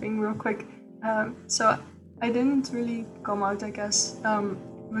post something real quick. So I didn't really come out, I guess. It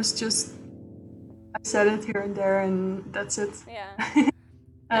was just, I said it here and there and that's it. Yeah.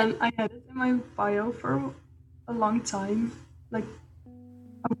 And I had it in my bio for a long time, like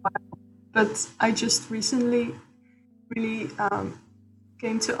a while. But I just recently really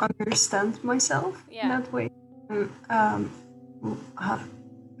came to understand myself in that way. And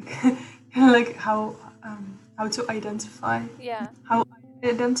like how to identify. Yeah. How I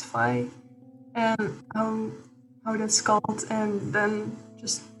identify and how that's called, and then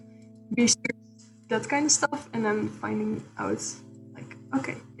just research that kind of stuff, and then finding out like,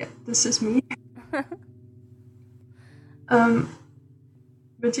 okay, yeah, this is me.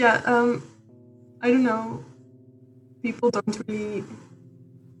 But yeah, I don't know. People don't really.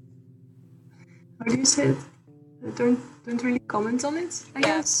 How do you say it? They don't really comment on it, I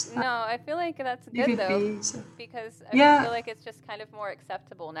guess. No, I feel like that's Leave good it though, be, so. because I Yeah. feel like it's just kind of more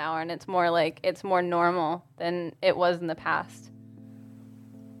acceptable now, and it's more normal than it was in the past.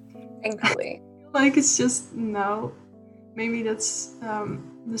 Thankfully. Like it's just now, maybe that's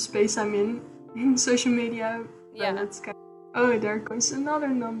the space I'm in social media. Yeah. It's kind of, oh, there goes another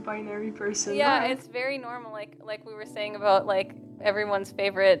non-binary person. Yeah, Alright. it's very normal. Like we were saying about like everyone's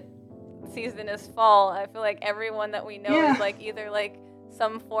favorite season is fall. I feel like everyone that we know Yeah. is like either like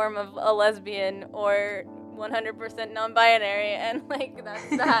some form of a lesbian or 100% non-binary, and like that's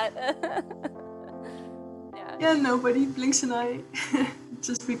that. Yeah. Yeah, nobody blinks an eye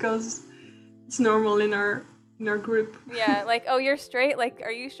just because it's normal in our group. Yeah, like, oh, you're straight? Like,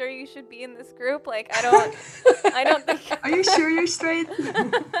 are you sure you should be in this group? Like, I don't think. Are you sure you're straight?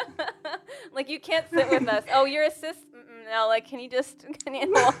 Like, you can't sit with us. Oh, you're a cis? No, like, can you?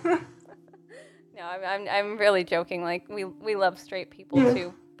 No, I'm really joking. Like, we love straight people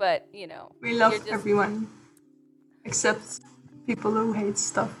too, but you know, We love everyone, except people who hate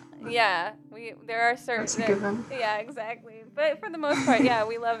stuff. Yeah, there are certain. That's a given. Yeah, exactly. But for the most part, yeah,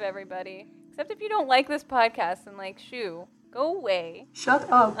 we love everybody. Except if you don't like this podcast, and like, shoo, go away. Shut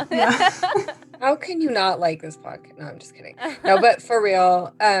up. Yeah. How can you not like this podcast? No, I'm just kidding. No, but for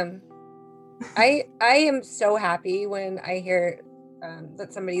real, I am so happy when I hear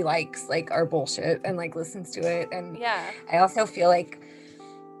that somebody likes like our bullshit and like listens to it, and Yeah. I also feel like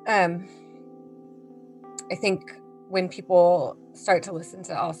I think when people start to listen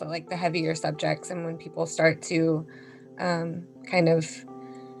to also like the heavier subjects, and when people start to kind of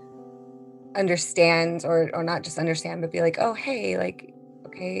understand or not just understand, but be like, oh, hey, like,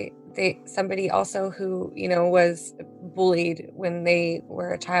 okay, somebody also who, you know, was bullied when they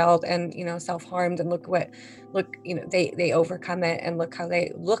were a child and, you know, self-harmed, and look, you know, they overcome it, and look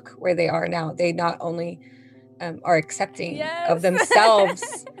where they are now. They not only are accepting of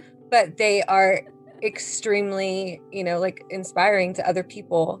themselves, but they are extremely, you know, like inspiring to other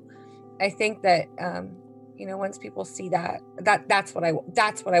people. I think that you know, once people see that's what I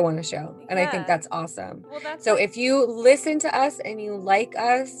want to show, and I think that's awesome. Well, that's so if you listen to us and you like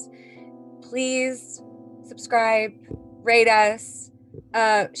us, please subscribe, rate us,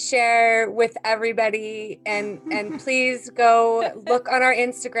 share with everybody, and please go look on our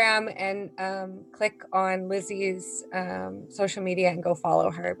Instagram and click on Lizzie's social media and go follow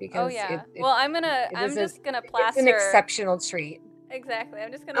her, because well, I'm just gonna plaster. It's an exceptional treat. Exactly.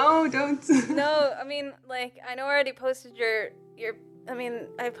 I'm just gonna. No, don't. No, I mean, like, I know I already posted your. I mean,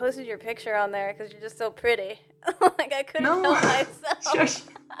 I posted your picture on there because you're just so pretty. Like, I couldn't help myself. Shush.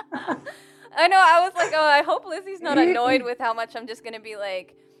 I know. I was like, oh, I hope Lizzie's not annoyed with how much I'm just gonna be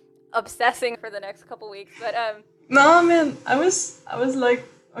like obsessing for the next couple weeks. But No, man. I was like,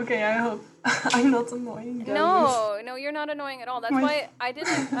 okay, I hope I'm not annoying. No, you're not annoying at all. That's why I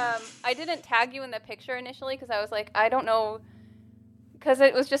didn't tag you in the picture initially, because I was like, I don't know. Because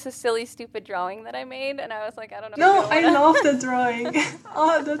it was just a silly, stupid drawing that I made, and I was like, I don't know. No, I love the drawing.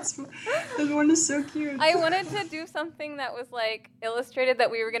 Oh, that one is so cute. I wanted to do something that was like illustrated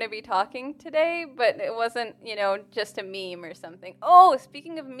that we were going to be talking today, but it wasn't, you know, just a meme or something. Oh,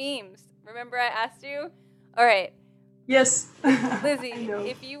 speaking of memes, remember I asked you? All right. Yes. Lizzie,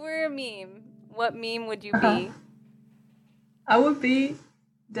 if you were a meme, what meme would you be? I would be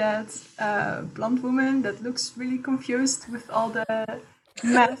that blonde woman that looks really confused with all the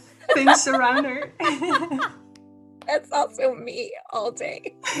math things around her. That's also me all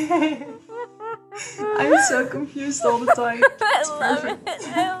day. I'm so confused all the time. I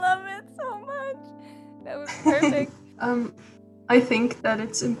love it so much. That was perfect. I think that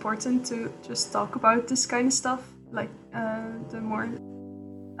it's important to just talk about this kind of stuff, like the more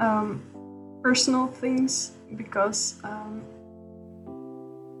personal things, because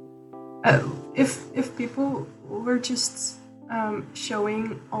if people were just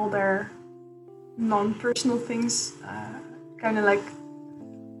showing all their non-personal things, kind of like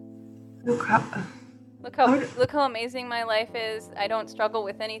look how amazing my life is. I don't struggle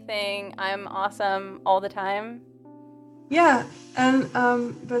with anything. I'm awesome all the time. Yeah, and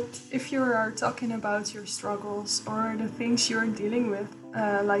but if you are talking about your struggles or the things you're dealing with,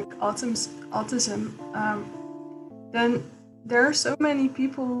 like autism, then there are so many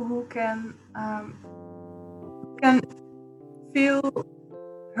people who can feel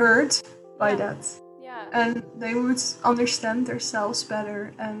hurt by that. Yeah. And they would understand themselves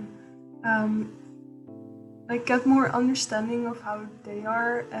better and like get more understanding of how they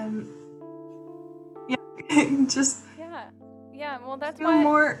are and just well, that's feel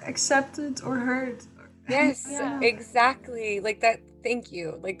more accepted or heard. Yes, exactly. Like that. Thank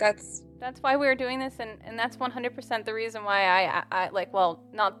you. Like that's why we're doing this, and that's 100% the reason why I like, well,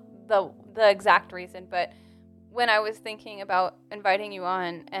 not the exact reason, but when I was thinking about inviting you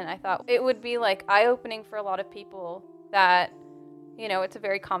on, and I thought it would be like eye-opening for a lot of people that, you know, it's a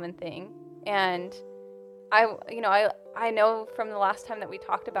very common thing. And I know from the last time that we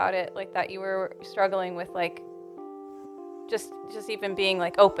talked about it, like that you were struggling with like just even being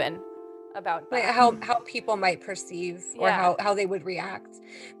like open about that. Like how people might perceive or how they would react.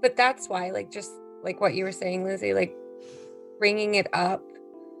 But that's why, like, just like what you were saying, Lizzie, like bringing it up,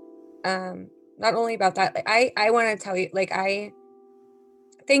 not only about that, like I want to tell you, like, I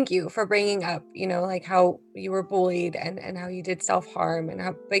thank you for bringing up, you know, like how you were bullied and how you did self-harm and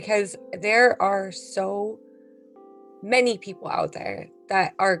how, because there are so many people out there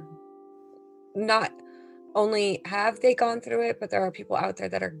that are not only have they gone through it, but there are people out there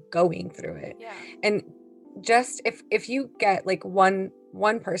that are going through it. Yeah. And just if you get like one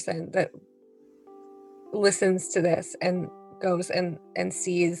person that listens to this and goes and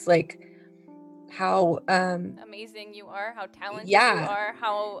sees like how amazing you are, how talented you are,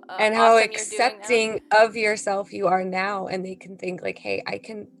 how and awesome how you're accepting of yourself you are now, and they can think like, hey, I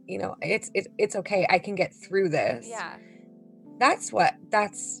can, you know, it's okay, I can get through this. Yeah. That's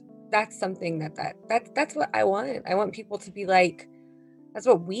something that's what I want. I want people to be like, that's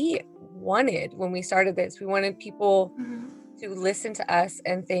what we wanted when we started this. We wanted people to listen to us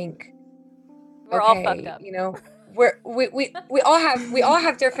and think, we're all fucked up. You know, we all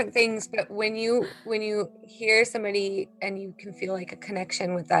have different things, but when you hear somebody and you can feel like a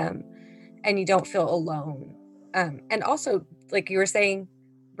connection with them and you don't feel alone, and also like you were saying,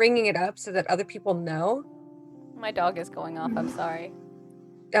 bringing it up so that other people know. My dog is going off. I'm sorry.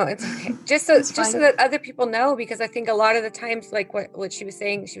 No, it's okay. Just so that other people know, because I think a lot of the times, like what she was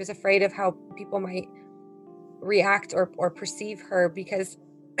saying, she was afraid of how people might react or perceive her, because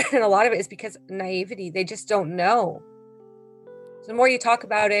and a lot of it is because naivety. They just don't know. So the more you talk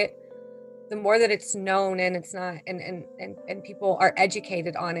about it, the more that it's known, and it's not, and people are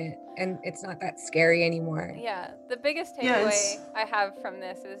educated on it, and it's not that scary anymore. Yeah, the biggest takeaway I have from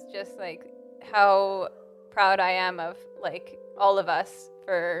this is just like how proud I am of like all of us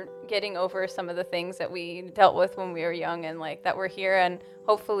for getting over some of the things that we dealt with when we were young, and like that we're here, and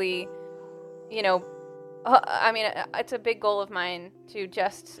hopefully, you know, I mean, it's a big goal of mine to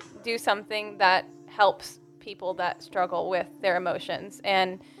just do something that helps people that struggle with their emotions.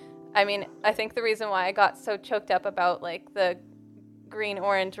 And I mean, I think the reason why I got so choked up about like the green,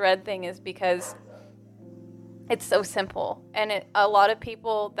 orange, red thing is because it's so simple. And a lot of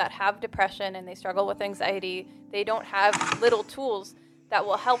people that have depression and they struggle with anxiety, they don't have little tools that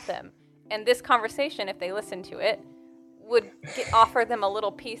will help them. And this conversation, if they listen to it, would offer them a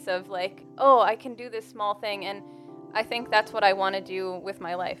little piece of like, oh, I can do this small thing. And I think that's what I want to do with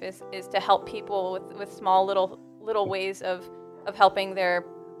my life is to help people with small little ways of helping their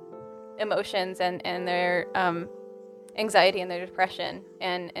emotions and their anxiety and their depression,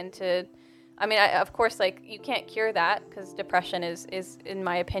 and to, I mean, of course, like you can't cure that because depression is in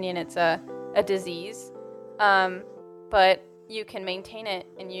my opinion, it's a disease, but you can maintain it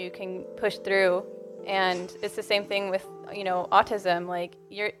and you can push through. And it's the same thing with, you know, autism. Like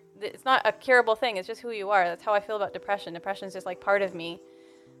it's not a curable thing. It's just who you are. That's how I feel about depression. Depression is just like part of me.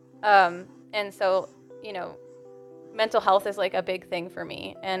 And so, you know, mental health is like a big thing for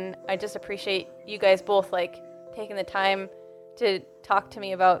me. And I just appreciate you guys both like taking the time to talk to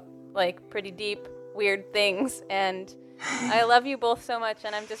me about like pretty deep, weird things. And I love you both so much.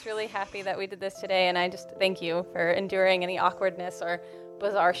 And I'm just really happy that we did this today. And I just thank you for enduring any awkwardness or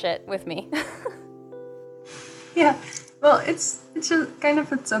bizarre shit with me. Yeah, well, it's a kind of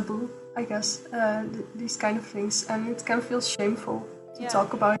a taboo, I guess, these kind of things, and it can feel shameful to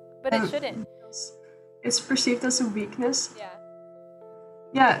talk about. But it shouldn't. It's perceived as a weakness. Yeah.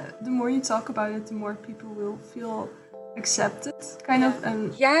 yeah, the more you talk about it, the more people will feel accepted, kind of,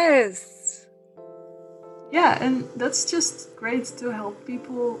 and Yes. yeah, and that's just great to help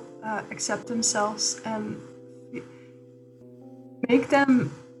people accept themselves and make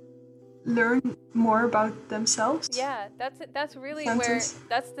them learn more about themselves. Yeah, that's really Sentence.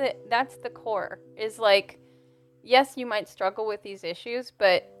 where that's the core is like, yes, you might struggle with these issues,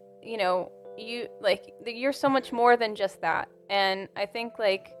 but you know, you're so much more than just that. And I think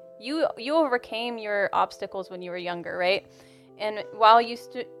like you overcame your obstacles when you were younger, right? And while you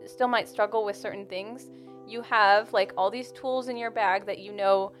still might struggle with certain things, you have like all these tools in your bag that you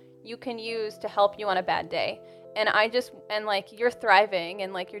know you can use to help you on a bad day. And like you're thriving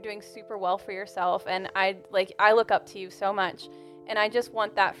and like you're doing super well for yourself, and I look up to you so much, and I just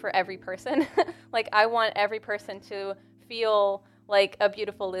want that for every person. Like I want every person to feel like a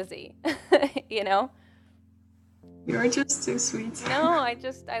beautiful Lizzie. You know? You're just too sweet. No,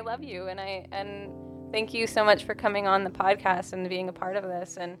 I love you, and thank you so much for coming on the podcast and being a part of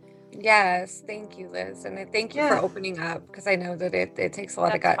this. And Yes, thank you, Liz, and thank you for opening up, because I know that it takes a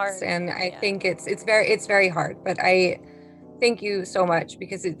lot of That's guts, hard. and I Yeah. think it's very hard. But I thank you so much,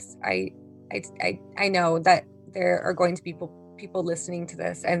 because I know that there are going to be people listening to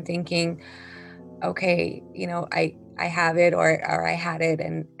this and thinking, okay, you know, I have it, or I had it,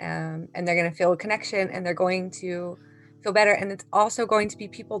 and they're going to feel a connection, and they're going to feel better. And it's also going to be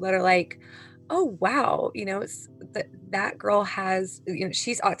people that are like, oh wow, you know, that girl has, you know,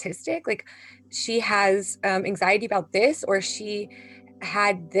 she's autistic, like she has anxiety about this, or she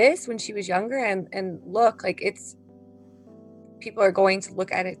had this when she was younger, and look, like it's, people are going to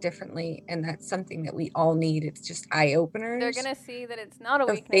look at it differently, and that's something that we all need. It's just eye openers. They're going to see that it's not a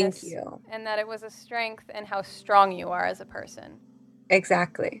So weakness, thank you. and that it was a strength, and how strong you are as a person.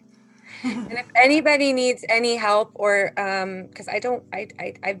 Exactly. And if anybody needs any help, or because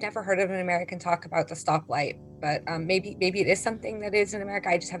I've never heard of an American talk about the stoplight, but maybe it is something that is in America.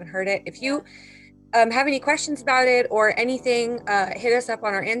 I just haven't heard it. If you have any questions about it or anything, hit us up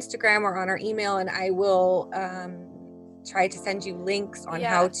on our Instagram or on our email, and I will try to send you links on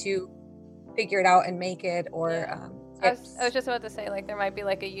how to figure it out and make it, or I was just about to say, like, there might be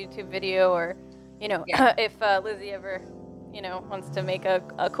like a YouTube video, or you know, if Lizzie ever, you know, wants to make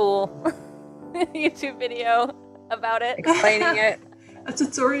a cool YouTube video about it, explaining it. A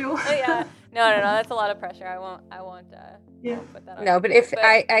tutorial. Oh, yeah. No, that's a lot of pressure. I won't put that on. No, but if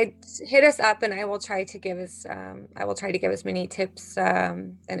I hit us up, and I will try to give us as many tips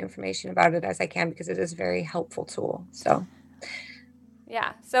and information about it as I can, because it is a very helpful tool. So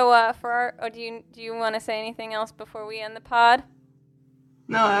yeah. So for our, do you want to say anything else before we end the pod?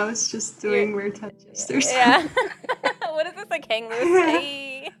 No, I was just doing weird head gestures. Yeah. What is this, like hang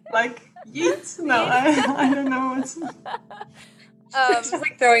loose? Like yeet? No, I don't know what's. It's just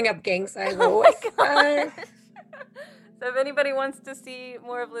like throwing up gang signs. Oh my gosh. So if anybody wants to see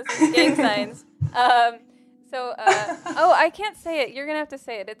more of Lizzie's gang signs, oh, I can't say it. You're gonna have to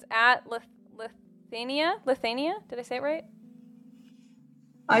say it. It's at Lithuania. Lithuania? Did I say it right?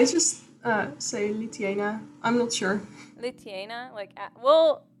 I just say Lithuania. I'm not sure. Lithuania, like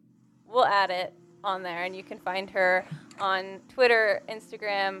we'll add it on there, and you can find her on Twitter,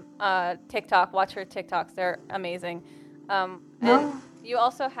 Instagram, TikTok. Watch her TikToks; they're amazing. And you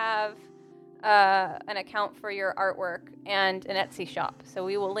also have an account for your artwork and an Etsy shop. So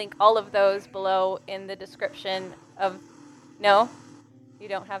we will link all of those below in the description of. No, you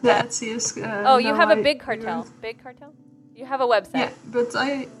don't have that. Etsy is. You have a Big Cartel. Big Cartel. You have a website. Yeah, but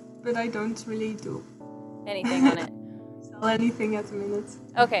I don't really do anything on it. Sell anything at the minute.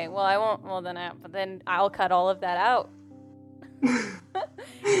 Okay, well I won't. Well then I'll cut all of that out.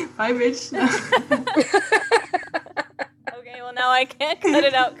 Bye, bitch. Okay, well now I can't cut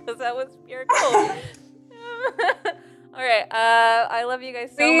it out because that was pure gold. All right, I love you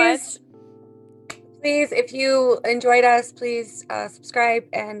guys so much. Please, if you enjoyed us, please subscribe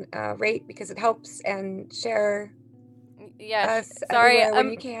and rate, because it helps, and share. Yes. Sorry, when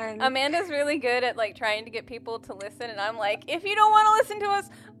you can. Amanda's really good at like trying to get people to listen, and I'm like, if you don't want to listen to us,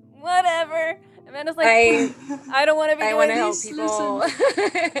 whatever. Amanda's like, I don't want to be doing this. I want to help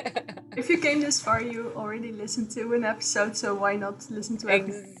people. If you came this far, you already listened to an episode, so why not listen to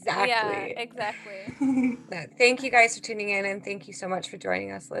everything? Exactly. Yeah, exactly. Thank you guys for tuning in, and thank you so much for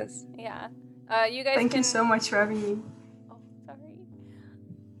joining us, Liz. Yeah. You guys Thank you so much for having me. Oh, sorry.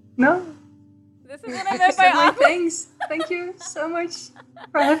 No. This is what I meant by thanks. Thank you so much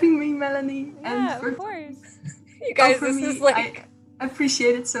for having me, Melanie. Yeah, and for of course. You guys, this is like... I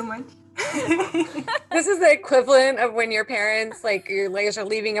appreciate it so much. This is the equivalent of when your parents, like, your guys are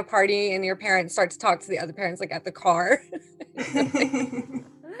leaving a party, and your parents start to talk to the other parents, like, at the car.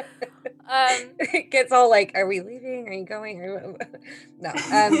 gets all like, "Are we leaving? Are you going?" No.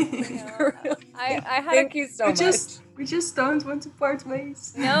 Thank you so much. We just don't want to part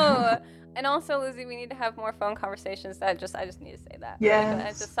ways. No. And also, Lizzie, we need to have more phone conversations. I just need to say that.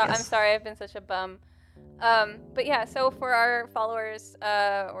 Yeah. I'm sorry, I've been such a bum. But yeah, so for our followers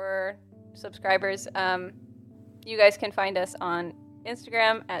or subscribers, you guys can find us on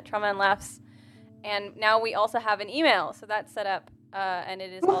Instagram at Trauma and Laughs. And now we also have an email, so that's set up. And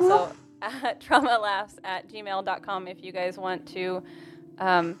it is also at traumalaughs@gmail.com if you guys want to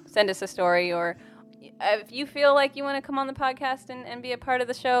send us a story, or if you feel like you want to come on the podcast and be a part of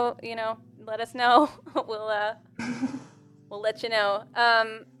the show, let us know. We'll let you know.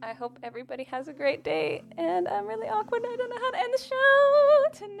 I hope everybody has a great day, and I'm really awkward. I don't know how to end the show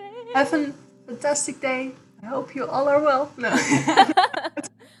tonight. Have a fantastic day. I hope you all are well. No.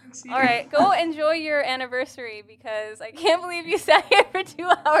 All right, go enjoy your anniversary, because I can't believe you sat here for 2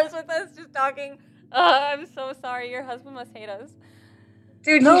 hours with us just talking. I'm so sorry. Your husband must hate us.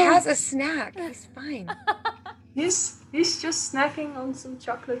 Dude, no. He has a snack. He's fine. He's just snacking on some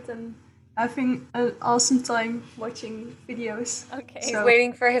chocolate and having an awesome time watching videos. Okay. He's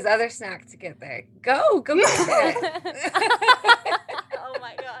waiting for his other snack to get there. Go get it. Oh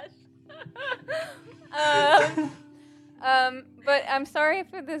my gosh. But I'm sorry if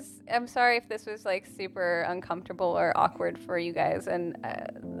this was like super uncomfortable or awkward for you guys, and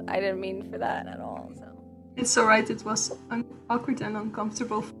I didn't mean for that at all. So it's alright. It was awkward and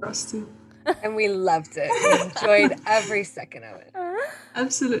uncomfortable for us too, and we loved it. We enjoyed every second of it.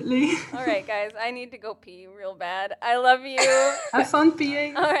 Absolutely. All right, guys, I need to go pee real bad. I love you. Have fun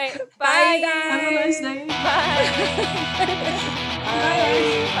peeing. All right, bye guys. Have a nice day. Bye.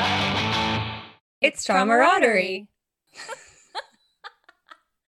 Bye. It's Traumaradery.